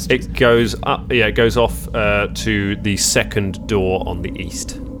one of the passages? It goes up. Yeah, it goes off to the second door on the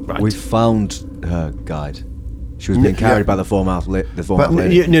east. Right. We found her guide. She was being carried by the four-mouth lady. No. Well,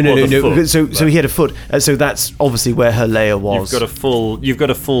 the foot. So he had a foot. So that's obviously where her lair was. You've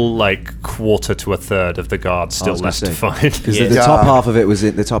got a full like quarter to a third of the guard still left to find. Because Yeah. the top half of it was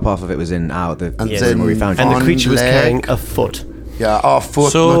in. The top half of it was in out the And room then where we found and you. the creature was leg. carrying a foot. Yeah, our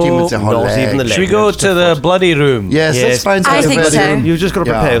foot, So- not even the whole Not even the leg. leg. Should we go to the bloody room? Yes, let's find I out think about so. it. You've just got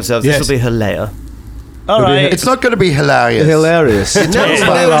to prepare Yeah. yourselves. Yes. This will be hilarious. All right. It's not going to be hilarious. Hilarious.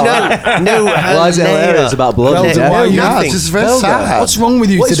 No. Why is it hilarious about blood? Velda, why are you Yeah, nothing. this is very Velda, sad. What's wrong with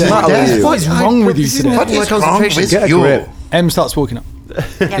you What is today? the matter with you? What is wrong with you today? What is wrong concentration. with Get a you? grip. Em starts walking up.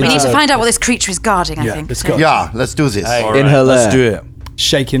 Yeah, we need to find out what this creature is guarding, I think. let's go. Yeah, let's do this. In her lair. Let's do it.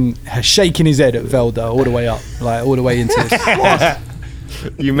 Shaking his head at Velda all the way up, like all the way into this.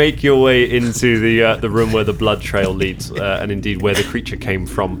 You make your way into the room where the blood trail leads, and indeed where the creature came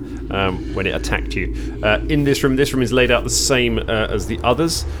from when it attacked you. In this room is laid out the same as the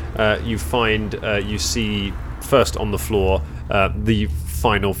others. You see first on the floor the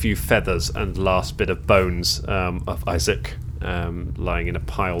final few feathers and last bit of bones of Isaac. Lying in a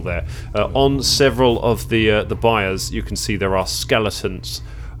pile there. On several of the biers, you can see there are skeletons.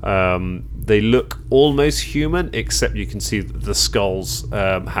 They look almost human, except you can see that the skulls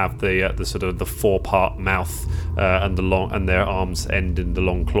have the sort of the 4-part mouth and their arms end in the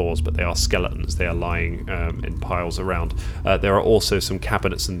long claws, but they are skeletons. They are lying in piles around. There are also some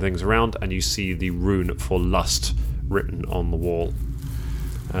cabinets and things around, and you see the rune for lust written on the wall.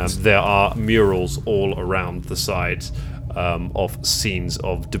 There are murals all around the sides of scenes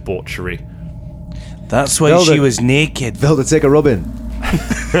of debauchery. That's why Velda- she was naked. Velda, take a rub in.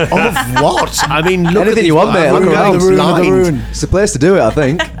 Of what? I mean, look Anything at you want, mate. Look around. the rune. It's the place to do it, I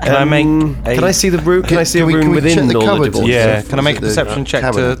think. Can I make? Can I see the rune? Can I see a Can we rune check within the all the cupboards? debauchery? Yeah. So- Can I make a the perception check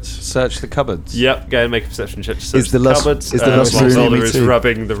cabinets. to search the cupboards? Yep, go and make a perception check to search Is the the lust- cupboards. is the lust while rune- Zelda me is too.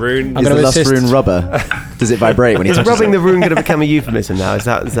 rubbing the rune. Is gonna the lust assist. rune rubber? Does it vibrate when he Is touches rubbing it? the rune going to become a euphemism now? Is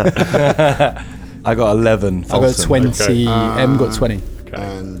that? I got 11. I got Fulton. 20. Em got 20.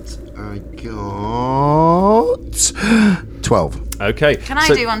 And I got 12. Okay. Can I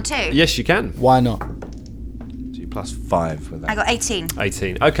so- do one too? Yes, you can. Why not? Plus 5 with that. I got 18.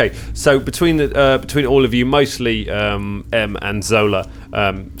 18. Okay, so between all of you, mostly Em and Zola,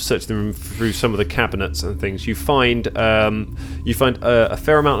 search the room through some of the cabinets and things. You find a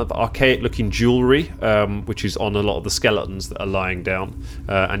fair amount of archaic-looking jewellery, which is on a lot of the skeletons that are lying down,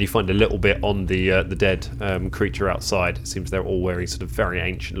 and you find a little bit on the dead creature outside. It seems they're all wearing sort of very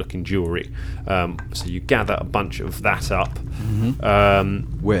ancient-looking jewellery. So you gather a bunch of that up.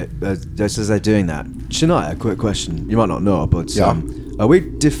 Wait, just as they're doing that, Shania, a quick question. You might not know, but Yeah. are we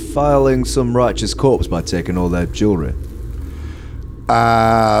defiling some righteous corpse by taking all their jewellery?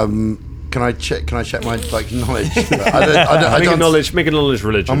 Can I check my knowledge? I don't. Make a knowledge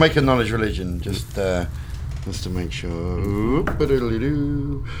religion. I'll make a knowledge religion just to make sure.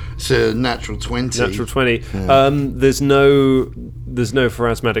 It's a natural 20. Natural 20. Yeah. There's no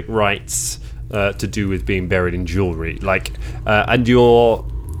pharasmatic rites to do with being buried in jewellery. And you're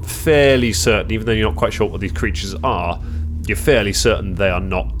fairly certain, even though you're not quite sure what these creatures are, you're fairly certain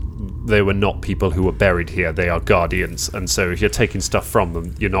they were not people who were buried here. They are guardians, and so if you're taking stuff from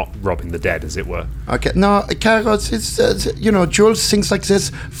them, you're not robbing the dead, as it were. Okay, no, Carrots, it's, Jules, things like this.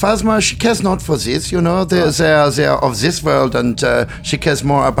 Phasma, she cares not for this, they are of this world, and she cares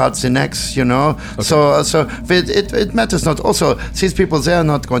more about the next, Okay. So it matters not. Also, these people, they are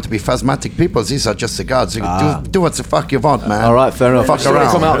not going to be phasmatic people. These are just the gods. Do what the fuck you want, man. All right, fair enough. Fuck So we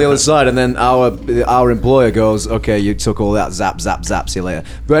around. come out the other side, and then our employer goes, "Okay, you took all that. Zap, zap, zap. See you later."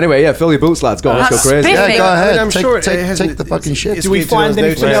 But anyway, yeah, fill your boots, lads. Go on, let's go That's crazy. spiffy. Yeah, go ahead. I'm take, sure it take, hasn't- take the fucking shit. Do we find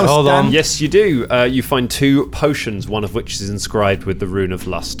anything Wait, else, hold Dan? on. Yes, you do. You find 2 potions, one of which is inscribed with the rune of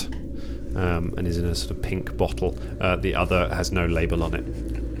lust, and is in a sort of pink bottle. The other has no label on it.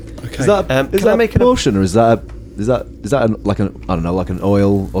 Is that Can I a make an- potion, or is that like an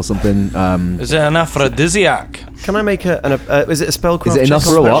oil or something? Is it an aphrodisiac? Can I make is it a spellcraft? Is it enough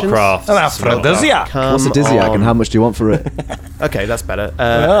check for a on what? potions? Craft. An aphrodisiac. What's a dizziac, and how much do you want for it? Okay, that's better.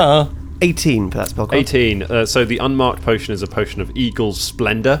 Yeah. 18 for that spellcraft. 18. So the unmarked potion is a potion of Eagle's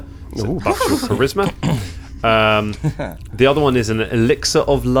Splendor. So it buffs your charisma. The other one is an elixir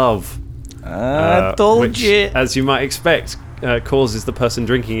of love. I told which, you. as you might expect, causes the person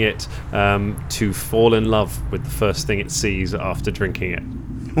drinking it to fall in love with the first thing it sees after drinking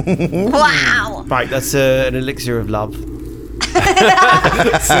it. Wow! Right, that's an elixir of love.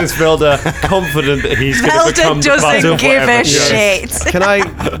 Since Velda confident that he's going to become Velda the butt doesn't of give whatever a he does.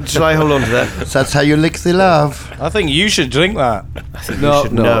 shit. Shall I hold on to that? That's how you lick the love. I think you should drink that.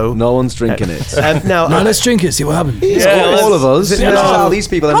 No one's drinking it. Now, No, let's drink it, see what happens. All of us. No. All these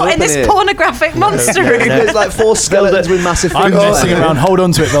people ended What, up in this here. pornographic monster room? There's like 4 skeletons with massive I'm fingers. messing around. Hold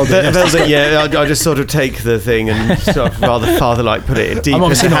on to it, Velda. Yes. Velda, yeah, I just sort of take the thing and sort of rather father-like put it deep I'm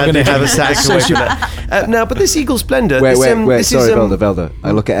obviously into not hand gonna and have a hit sack you. away from that. Now, but this Eagle Splendor... Wait, this, sorry, Velda.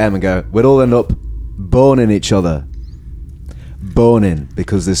 I look at Em and go, we'll all end up boning each other. boning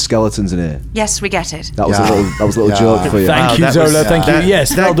because there's skeletons in here. Yes, we get it. That was a little joke for you. Thank you, Zola. Thank you.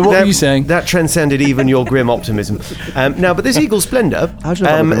 Yes, Velda, what were you saying? That transcended even your grim optimism. Now, but this Eagle Splendor, will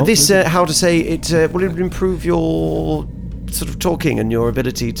it improve your sort of talking and your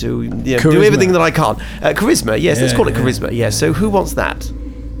ability to do everything that I can't? Charisma, yes, let's call it charisma. Yes. So who wants that?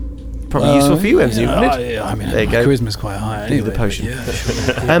 Probably useful for you, MZ, wouldn't it? I mean, there you go. Charisma's quite high. Anyway, the potion.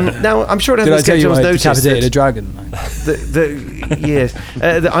 Yeah. Now, I'm sure it hasn't Did I tell you I noticed decapitated that a dragon? yes,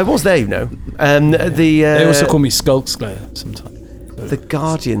 I was there, you know. They also call me Skulk Slayer sometimes. The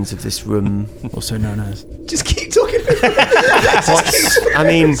guardians of this room, also known as. Just keep talking. I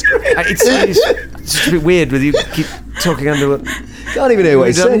mean, it's a bit weird with you keep talking under. Can't even hear what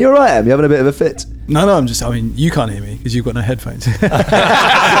he's saying. You're right, Em. You're having a bit of a fit. No, you can't hear me because you've got no headphones.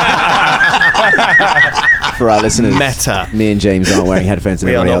 For our listeners, Meta. Me and James aren't wearing headphones.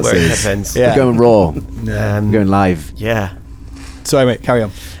 We are not wearing is. headphones. We're going raw. We're going live. Yeah. Sorry, mate. Carry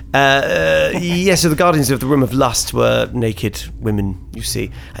on. So the guardians of the Room of Lust were naked women, you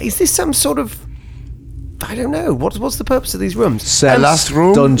see. Is this some sort of... I don't know. What's the purpose of these rooms? Last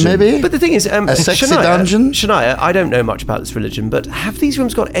room, dungeon. maybe? But the thing is, a sexy dungeon? Shania, I don't know much about this religion, but have these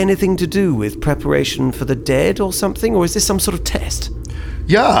rooms got anything to do with preparation for the dead or something? Or is this some sort of test?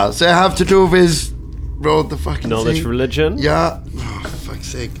 Yeah, they have to do with... Roll the fucking knowledge thing. religion? Yeah. Oh, for fuck's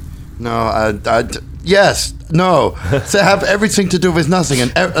sake. No, yes, no. They have everything to do with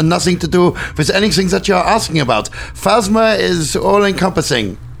nothing and nothing to do with anything that you're asking about. Phasma is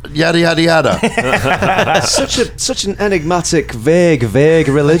all-encompassing. Yada, yada, yada. such an enigmatic, vague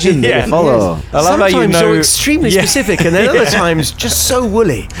religion that you follow. Yes. I love sometimes how you know... you're extremely specific, and then other times just so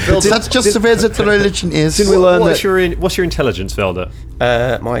woolly. That's just the way that the religion is. Didn't we learn what's your intelligence, Velda?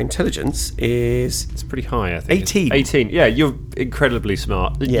 My intelligence is... It's pretty high, I think. 18. 18. Yeah, you're incredibly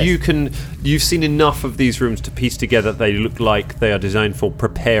smart. Yes. You've seen enough of these rooms to piece together that they look like they are designed for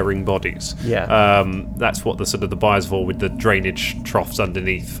preparing bodies. Yeah. That's what the sort of the buyers for with the drainage troughs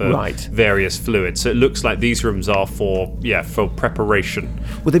underneath for Right. various fluids. So it looks like these rooms are for preparation.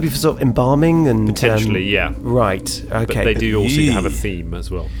 Would they be for sort of embalming and potentially? Yeah. Right. Okay. But they do also have a theme as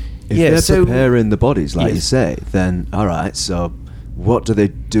well. If they're preparing the bodies, like you say, then all right. So what do they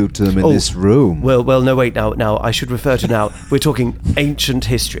do to them in this room? Well, no, wait. Now, I should refer to now. We're talking ancient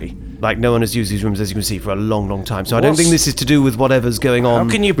history. Like, no one has used these rooms, as you can see, for a long, long time. So I don't think this is to do with whatever's going on.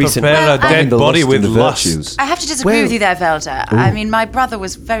 How can you recently. prepare a dead body with lust? I have to disagree with you there, Velda. I mean, my brother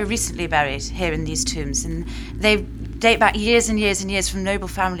was very recently buried here in these tombs, and they date back years and years and years from noble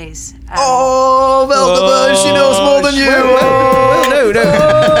families. Velda, she knows more than you.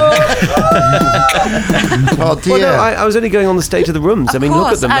 Oh dear. Well, no, I was only going on the state of the rooms. I mean,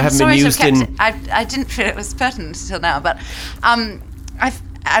 look at them. They haven't been used in... I didn't feel it was pertinent until now, but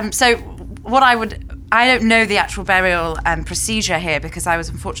so what I don't know the actual burial procedure here because I was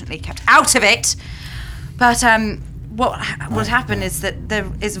unfortunately kept out of it. But what would happen is that there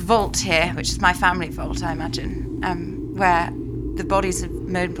is a vault here, which is my family vault, I imagine, where the bodies of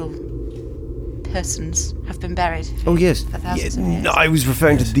noble persons have been buried. Oh yes. For thousands of years. No, I was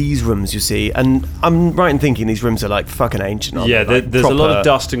referring to these rooms, you see, and I'm right in thinking these rooms are like fucking ancient. Aren't they? Like there's a lot of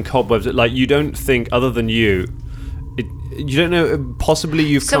dust and cobwebs. Like you don't think, other than you. You don't know. Possibly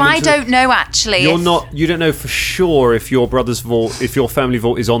you've. So come I into don't know actually. You're not. You don't know for sure if your brother's vault, if your family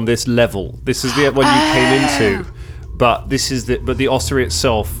vault is on this level. This is the one you came into, but this is the. But the ossuary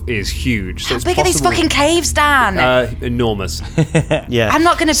itself is huge. So How big are these fucking caves, Dan? Enormous. Yeah. I'm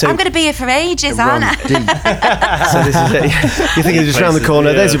gonna be here for ages, aren't I? So this is it. You're thinking just around the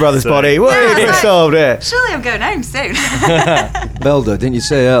corner. There's your brother's body. What are you getting solved here? Surely I'm going home soon. Velda, didn't you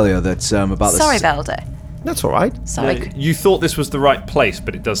say earlier that about Sorry, this? Velda. That's all right. Sorry. You thought this was the right place,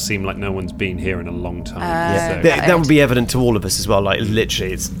 but it does seem like no one's been here in a long time. That would be evident to all of us as well. Like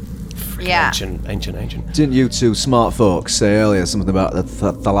literally, it's ancient. Didn't you two smart folks say earlier something about the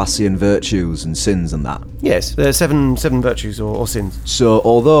Thalassian virtues and sins and that? Yes, there are seven virtues or sins. So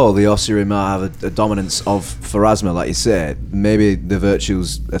although the ossuary might have a dominance of Pharasma, like you said, maybe the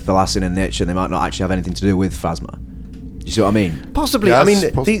virtues are Thalassian in nature, they might not actually have anything to do with Phasma. You see what I mean? Possibly. Yes, I mean,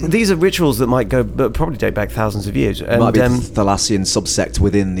 possibly. These are rituals that might go, but probably date back thousands of years. And, might be the Thalassian subsect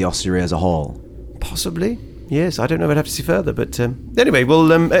within the ossuary as a whole. Possibly. Yes, I don't know. I'd have to see further. But anyway, well,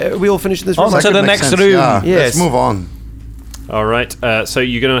 we all finished in this room. On to the next room. Yeah, Yes. let's move on. All right. So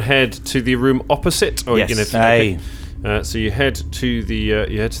you're going to head to the room opposite, or Yes. you're going to. So you head to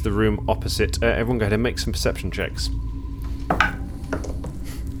the room opposite. Everyone, go ahead and make some perception checks.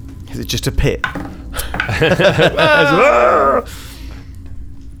 Is it just a pit?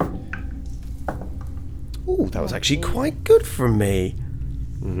 Ooh, that was actually quite good from me.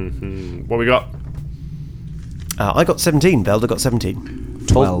 Mm-hmm. What we got? I got 17. Velda got 17.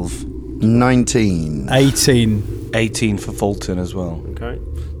 12. 19. 18. 18 for Fulton as well. Okay.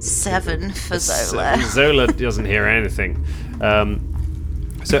 7 for Zola. Zola doesn't hear anything.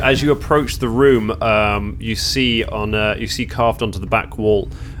 So as you approach the room, you see carved onto the back wall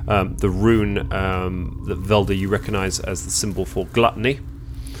the rune that Velda you recognise as the symbol for gluttony.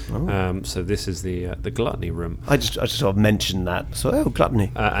 So this is the gluttony room. I just sort of mentioned that. So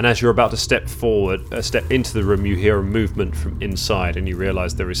gluttony. And as you're about to step into the room, you hear a movement from inside, and you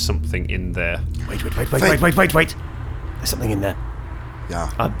realise there is something in there. Wait. There's something in there. Yeah.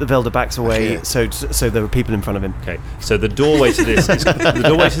 Velda backs away, so there are people in front of him. Okay, so the doorway to this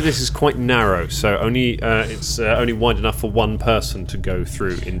is quite narrow, so it's only wide enough for one person to go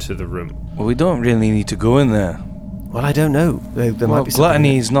through into the room. Well, we don't really need to go in there. Well, I don't know. There might be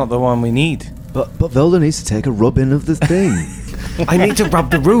gluttony is not the one we need. But Velda needs to take a rub in of the thing. I need to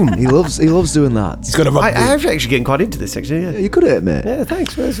rub the room. He loves doing that. He's got to rub. I'm actually getting quite into this, actually. Yeah, you could have it, mate. Yeah,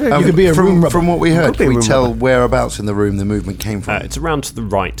 thanks. You could be a room rubber. From what we heard, Could be can a we room tell rubber. whereabouts in the room the movement came from? It's around to the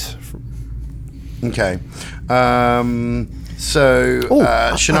right. Okay.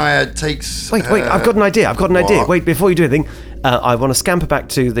 Shania takes... Wait, I've got an idea. what? Wait, before you do anything, I want to scamper back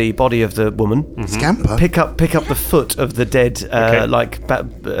to the body of the woman. Scamper? Pick up the foot of the dead,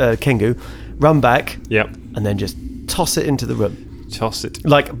 Kengu, run back, and then just toss it into the room. Toss it.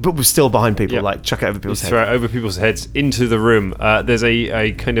 But we're still behind people, chuck it over people's heads. Throw it over people's heads into the room. There's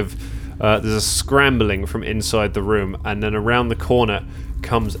a kind of... there's a scrambling from inside the room, and then around the corner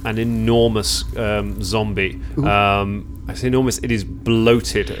comes an enormous zombie. I say enormous. It is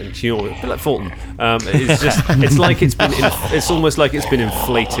bloated, and a bit like Fulton. It's almost like it's been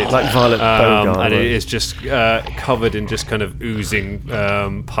inflated, like Violet Beauregard, and it is just covered in just kind of oozing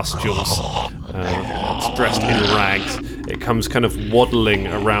pustules. It's dressed in rags. It comes kind of waddling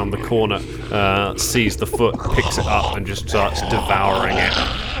around the corner, sees the foot, picks it up, and just starts devouring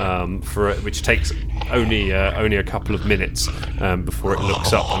it. Which takes only a couple of minutes before it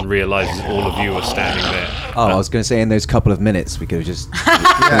looks up and realises all of you are standing there. I was going to say in those couple of minutes we could have just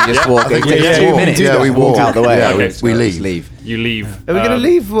walk. I think It takes 2 minutes. Yeah, we walk out the way. Yeah, we leave. You leave. Are we going to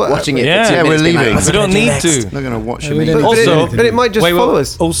leave? Watching it. Yeah, for 2 we're minutes, leaving. We don't need to. Not going to watch we it. don't- Also, but it might just follow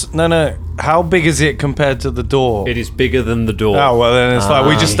us. Also, no. How big is it compared to the door? It is bigger than the door. Oh well, then it's like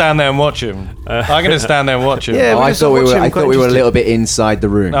we just stand there and watch him. I'm going to stand there and watch him. Yeah, I thought we were a little bit inside the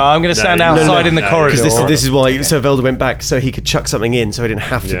room. No, I'm going to stand outside in the corridor. Because this is why. So Velda went back, so he could chuck something in, so he didn't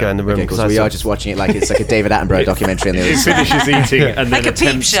have to go in the room. Okay, because we are just watching it like it's like a David Attenborough documentary on the other It side. finishes eating and then Like a peep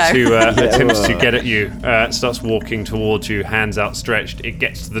attempts show. to get at you. Starts walking towards you, hands outstretched. It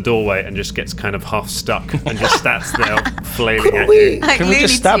gets to the doorway and just gets kind of half stuck and just stands there flailing at you. Like Can we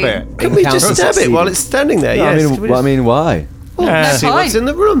just stab it? Can we just stab it while it's standing there? No, Yes. I mean, why? See what's in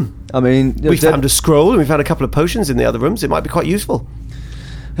the room. I mean, We found a scroll and we found a couple of potions in the other rooms. It might be quite useful.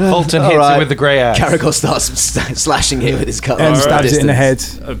 Fulton hits it with the grey axe. Caragor starts slashing it with his cutlass. And stabs it in the head.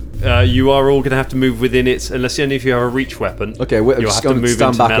 You are all going to have to move within it, unless only if you have a reach weapon. Okay, you'll just have to gonna move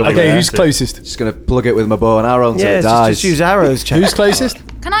stand into back melee. over Okay, there. who's closest? Just going to plug it with my bow and arrow until Yeah, it dies. just use arrows, Jack. Who's closest?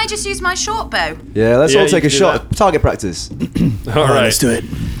 Can I just use my short bow? Yeah, let's Yeah, all you take a can do shot. that. Target practice. All right. do it.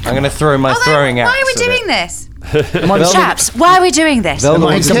 I'm going to throw my throwing axe. Why are we at doing it. this? Velda- Chaps, why are we doing this? Velda I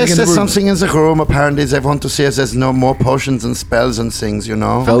wants something guess in the there's room. something in the room. Apparently, they want to see if there's no more potions and spells and things, you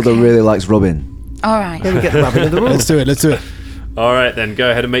know? Velda really likes rubbing. All right. We get the rabbit in the room. Let's do it. All right, then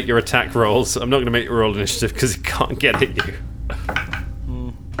go ahead and make your attack rolls. I'm not going to make you roll initiative because it can't get at you.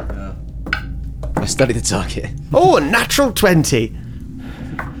 I study the target. Oh, a natural 20.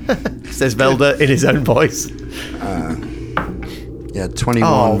 Says Velda in his own voice. Yeah, 21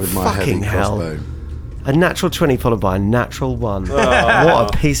 Oh, with my heavy fucking hell. crossbow. A natural 20 followed by a natural 1.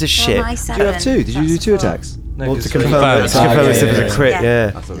 What a piece of shit. Well, my Did you have 2? Did you do 2 attacks? Well, to it's confirm confirmed. this if it was a crit,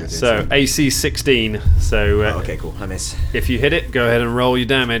 Yeah. yeah. So AC 16. So Okay, cool. I miss. if you hit it, go ahead and roll your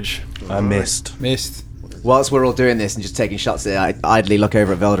damage. I missed. Missed. Whilst we're all doing this and just taking shots at it, I idly look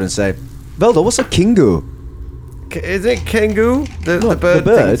over at Velda and say, Velda, what's a kingu? Is it Kengu? The bird? The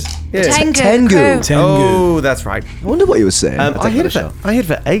bird? thing? Yeah. Tengu. Oh, that's right. I wonder what you were saying. I hit it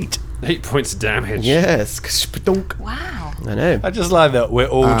for 8. 8 points of damage. Yes. Spdunk. Wow. I know. I just like that we're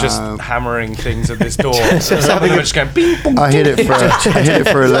all just hammering things at this door. Some of them are just going bing, boom. I hit it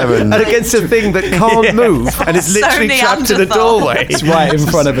for 11. And against a thing that can't move and is literally So trapped in a Neanderthal. doorway. It's right in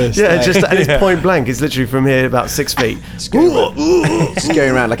front of us. Yeah, and it's point blank. It's literally from here about 6 feet. Just going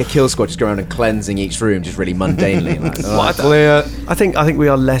around like a kill squad, just going around and cleansing each room, just really mundanely. Like, Clear. I think we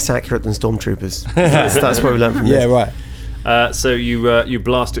are less accurate than stormtroopers. That's what we learned from Yeah, this. right. So you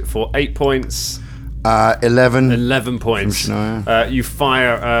blast it for 8 points. 11. 11 points. From Shania. You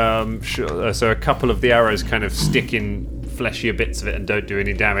fire, so a couple of the arrows kind of stick in fleshier bits of it and don't do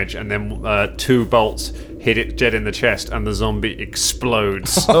any damage, and then 2 bolts hit it dead in the chest, and the zombie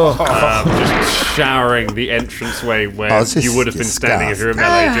explodes, just showering the entranceway where you would have been standing if you were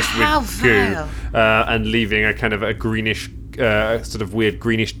melee, just with goo, and leaving a kind of a greenish, sort of weird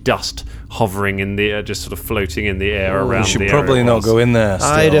greenish dust hovering in the air, just sort of floating in the air around. You should the probably not go in there.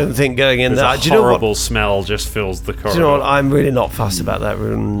 I don't think going in there. A horrible smell just fills the corridor. Do you know what? I'm really not fussed about that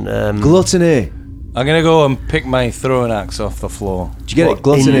room. Gluttony. I'm gonna go and pick my throwing axe off the floor. Did you get it?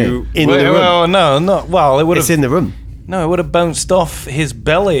 Gluttony. In the room? Well, no, not well. It would have. It's in the room. No, it would have bounced off his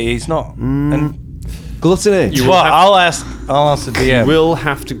belly. He's not. And Gluttony. I'll ask the DM. You will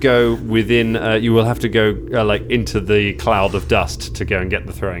have to go within. You will have to go like into the cloud of dust to go and get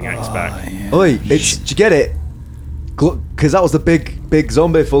the throwing axe back. Yeah. Oi, did you get it? Because that was the big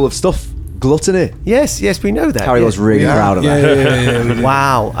zombie full of stuff. Gluttony. Yes, we know that. Carrie was really proud of that. Yeah.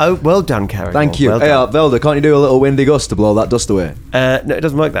 Wow. Oh, well done, Carrie. Thank you. Well Hey, done. Velda, can't you do a little windy gust to blow that dust away? No, it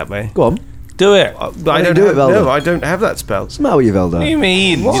doesn't work that way. Go on. Do it. I don't do it, Velda. No, I don't have that spell. What's the matter with you, Velda? What do you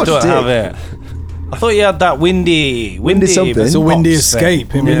mean? What? You don't Dick. have it. I thought you had that windy something. It's a windy pops escape.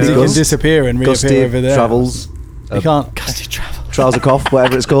 thing. It means Yeah. it can disappear and reappear Gusty over there. travels. You can't. Gusty travel. Trouser cough,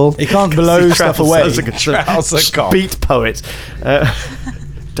 whatever it's called. He can't blow stuff away. Sounds like a Trouser cough. beat poet.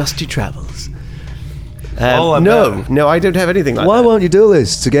 Dusty travels. bet. No, I don't have anything like Why that. won't you do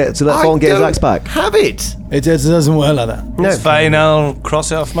this to let Thorn get his axe back? Have it. It doesn't work like that. No. It's fine. I'll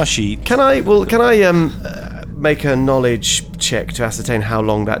cross it off my sheet. Can I make a knowledge check to ascertain how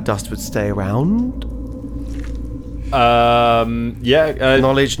long that dust would stay around?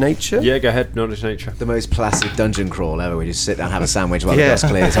 Knowledge nature? Yeah, go ahead. Knowledge nature. The most placid dungeon crawl ever. We just sit down, have a sandwich while the Yeah. dust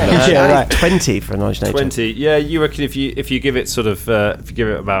clears. Yeah, right. 20 for a knowledge nature. 20. Yeah, you reckon if you give it sort of if you give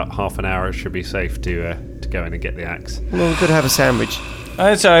it about half an hour, it should be safe to go in and get the axe. Well, we could have a sandwich.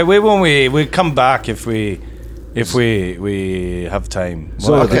 It's alright. We'll come back if we have time.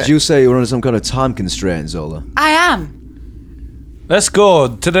 Zola, Okay. did you say you were under some kind of time constraint, Zola? I am. Let's go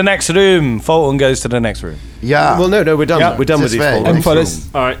to the next room. Fulton goes to the next room. Yeah. Well, no, we're done. Yeah. We're done with This these. way. folders. Fellas.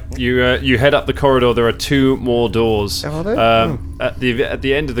 All right, you head up the corridor. There are 2 more doors Are there? at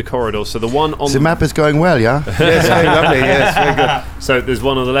the end of the corridor. So the one on the map is going well, yeah? Yes, very lovely. Yes, very good. So there's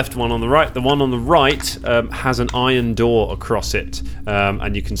one on the left, one on the right. The one on the right has an iron door across it,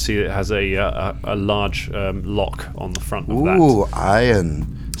 and you can see it has a large lock on the front of that. Ooh,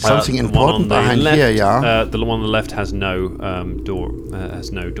 iron. Something The one important on the behind left, here, yeah? the one on the left has no door.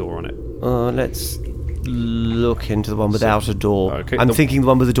 Has no door on it. Let's look into the one without a door. Okay, I'm thinking the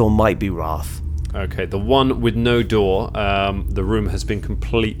one with the door might be Wrath. Okay, the one with no door, the room has been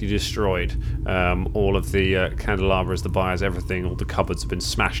completely destroyed. All of the candelabras, the buyers, everything, all the cupboards have been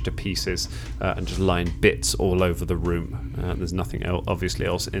smashed to pieces and just lying bits all over the room. There's nothing obviously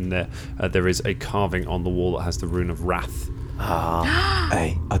else in there. There is a carving on the wall that has the rune of Wrath.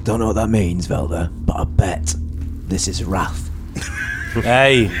 Hey, I don't know what that means, Velda, but I bet this is wrath.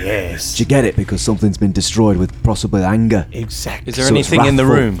 Hey, Yes. Did you get it? Because something's been destroyed with possibly anger. Exactly. is there So it's anything in the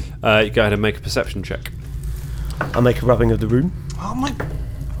wrathful. room? You go ahead and make a perception check. I'll make a rubbing of the room. Oh my!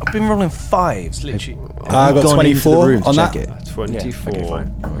 I've been rolling 5s, literally. I got Gone into the 24 room to on check that. it. 24. Okay, fine.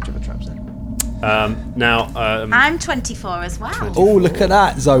 Which other traps then? Now, I'm 24 as well. Oh, look at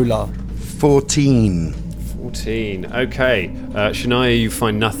that, Zola. 14. 14. Okay. Shania, you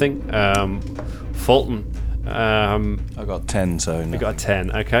find nothing. Fulton, I got 10, so no. you got a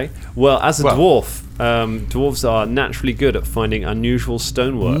 10. Okay. Well, as a dwarf, dwarves are naturally good at finding unusual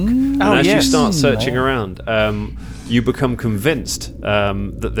stonework. And as you yes. start searching around, you become convinced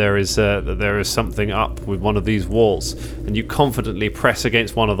that there is something up with one of these walls, and you confidently press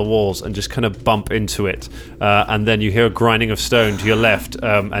against one of the walls and just kind of bump into it, and then you hear a grinding of stone to your left,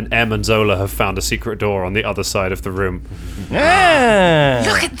 and Em and Zola have found a secret door on the other side of the room. Yeah.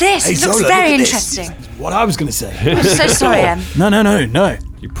 Look at this. Hey, It looks Zola, very look at this. interesting. What I was going to say. I'm so sorry, Em. No.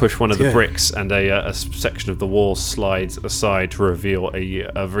 You push one of the Good. bricks, and a section of the wall slides aside to reveal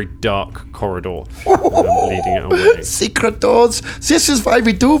a very dark corridor leading it away. Secret doors. This is why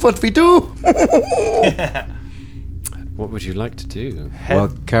we do what we do. What would you like to do? Well,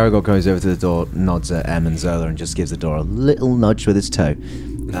 Caragor goes over to the door, nods at Em and Zola, and just gives the door a little nudge with his toe.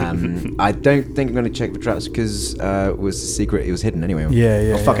 I don't think I'm going to check for traps because it was a secret. It was hidden anyway.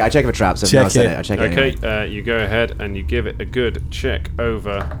 Yeah. Oh, fuck it. I check for traps. I've Check now said it. it. I check it. Okay, Anyway. you go ahead and you give it a good check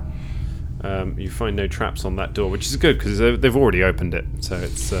over. You find no traps on that door, which is good because they've already opened it. So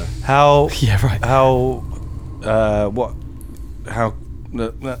it's How? Yeah, right. How? What? How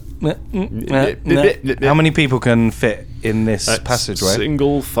How many people can fit in this passageway?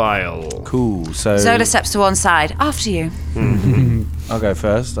 Single file. Cool. So Zola steps to one side. After you. I'll go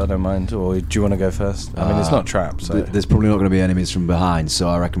first. I don't mind. Or do you want to go first? I mean, it's not trapped. So There's probably not going to be enemies from behind, so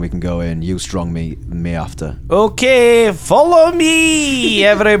I reckon we can go in. You strong me after. okay, follow me,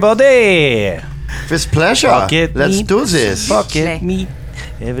 everybody. With pleasure. Bucket Let's meat. do this. Bucket meat.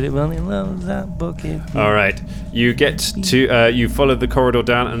 Everybody loves that bucket. All right, you get to you follow the corridor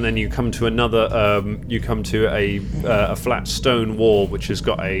down, and then you come to another. You come to a flat stone wall, which has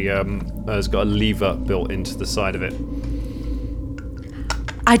got a lever built into the side of it.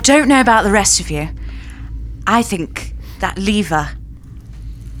 I don't know about the rest of you. I think that lever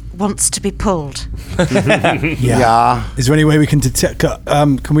wants to be pulled. Yeah. Is there any way we can detect?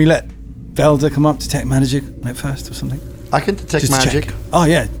 Can we let Velda come up, detect magic at first or something? I can detect Just to magic. check. Oh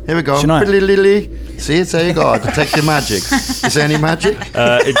yeah. Here we go. Shania. See, there you go. Detect your magic. Is there any magic?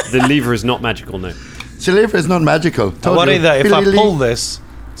 The lever is not magical, no. The lever is not magical. I worry that if I pull this,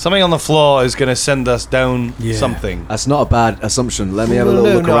 something on the floor is going to send us down something. That's not a bad assumption. Let me have a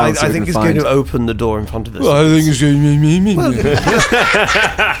little look around. I think it's going to open the door in front of us. I think it's going to be me.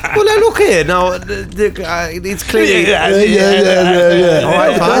 Well, now look here. Now, it's clearly. Yeah. All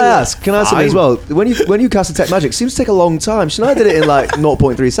right, Can I ask something as well? When you cast detect magic, it seems to take a long time. Shania did it in like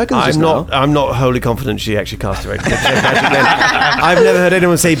 0.3 seconds. I'm not wholly confident she actually cast her detect magic. Then. I've never heard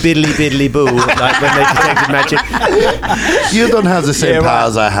anyone say biddly biddly boo like when they detected magic. You don't have the same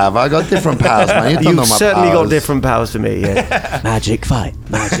powers I have. I got different powers, man. You don't know You've my certainly powers. got different powers to me. Yeah. Magic fight.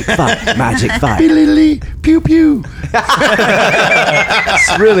 Magic fight. Pew pew.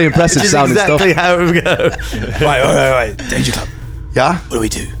 It's really impressive sounding exactly stuff. how it would go. Right. Danger Club. Yeah. What do we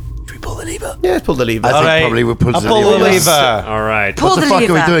do? Should we pull the lever? Yeah, let's pull the lever. I think probably we'll pull the pull the lever. lever. All right. Pull What the the fuck are we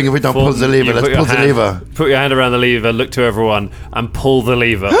lever. doing if we don't pull the lever? You Let's put pull your the hand- lever. Put your hand around the lever, look to everyone, and pull the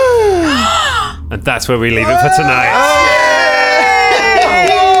lever. And that's where we leave it for tonight.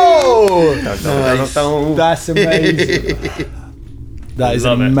 That's amazing. That is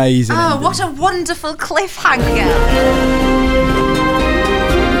Love it. amazing. Oh, what a wonderful cliffhanger.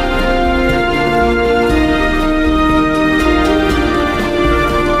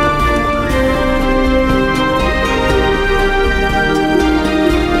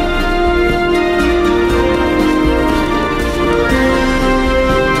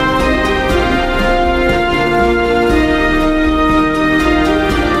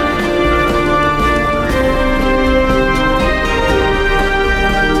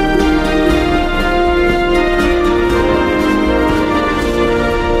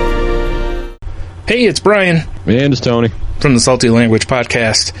 Hey, it's Brian. And it's Tony. From the Salty Language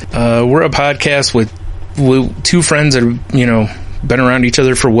Podcast. We're a podcast with two friends that have, been around each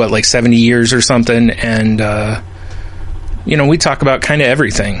other for, 70 years or something. And, we talk about kind of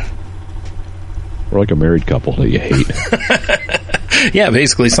everything. We're like a married couple that you hate. Yeah,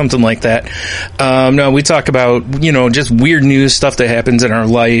 basically something like that. No, we talk about, just weird news, stuff that happens in our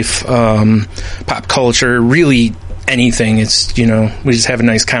life, pop culture, really anything. It's, we just have a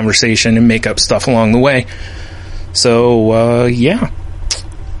nice conversation and make up stuff along the way. So, yeah.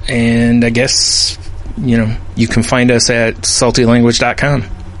 And I guess, you can find us at saltylanguage.com.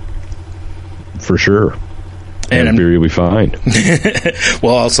 For sure. And I'm sure you'll be fine.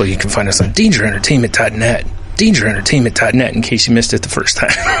 Well, also, you can find us on dangerentertainment.net. Dangerentertainment.net in case you missed it the first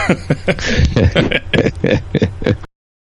time.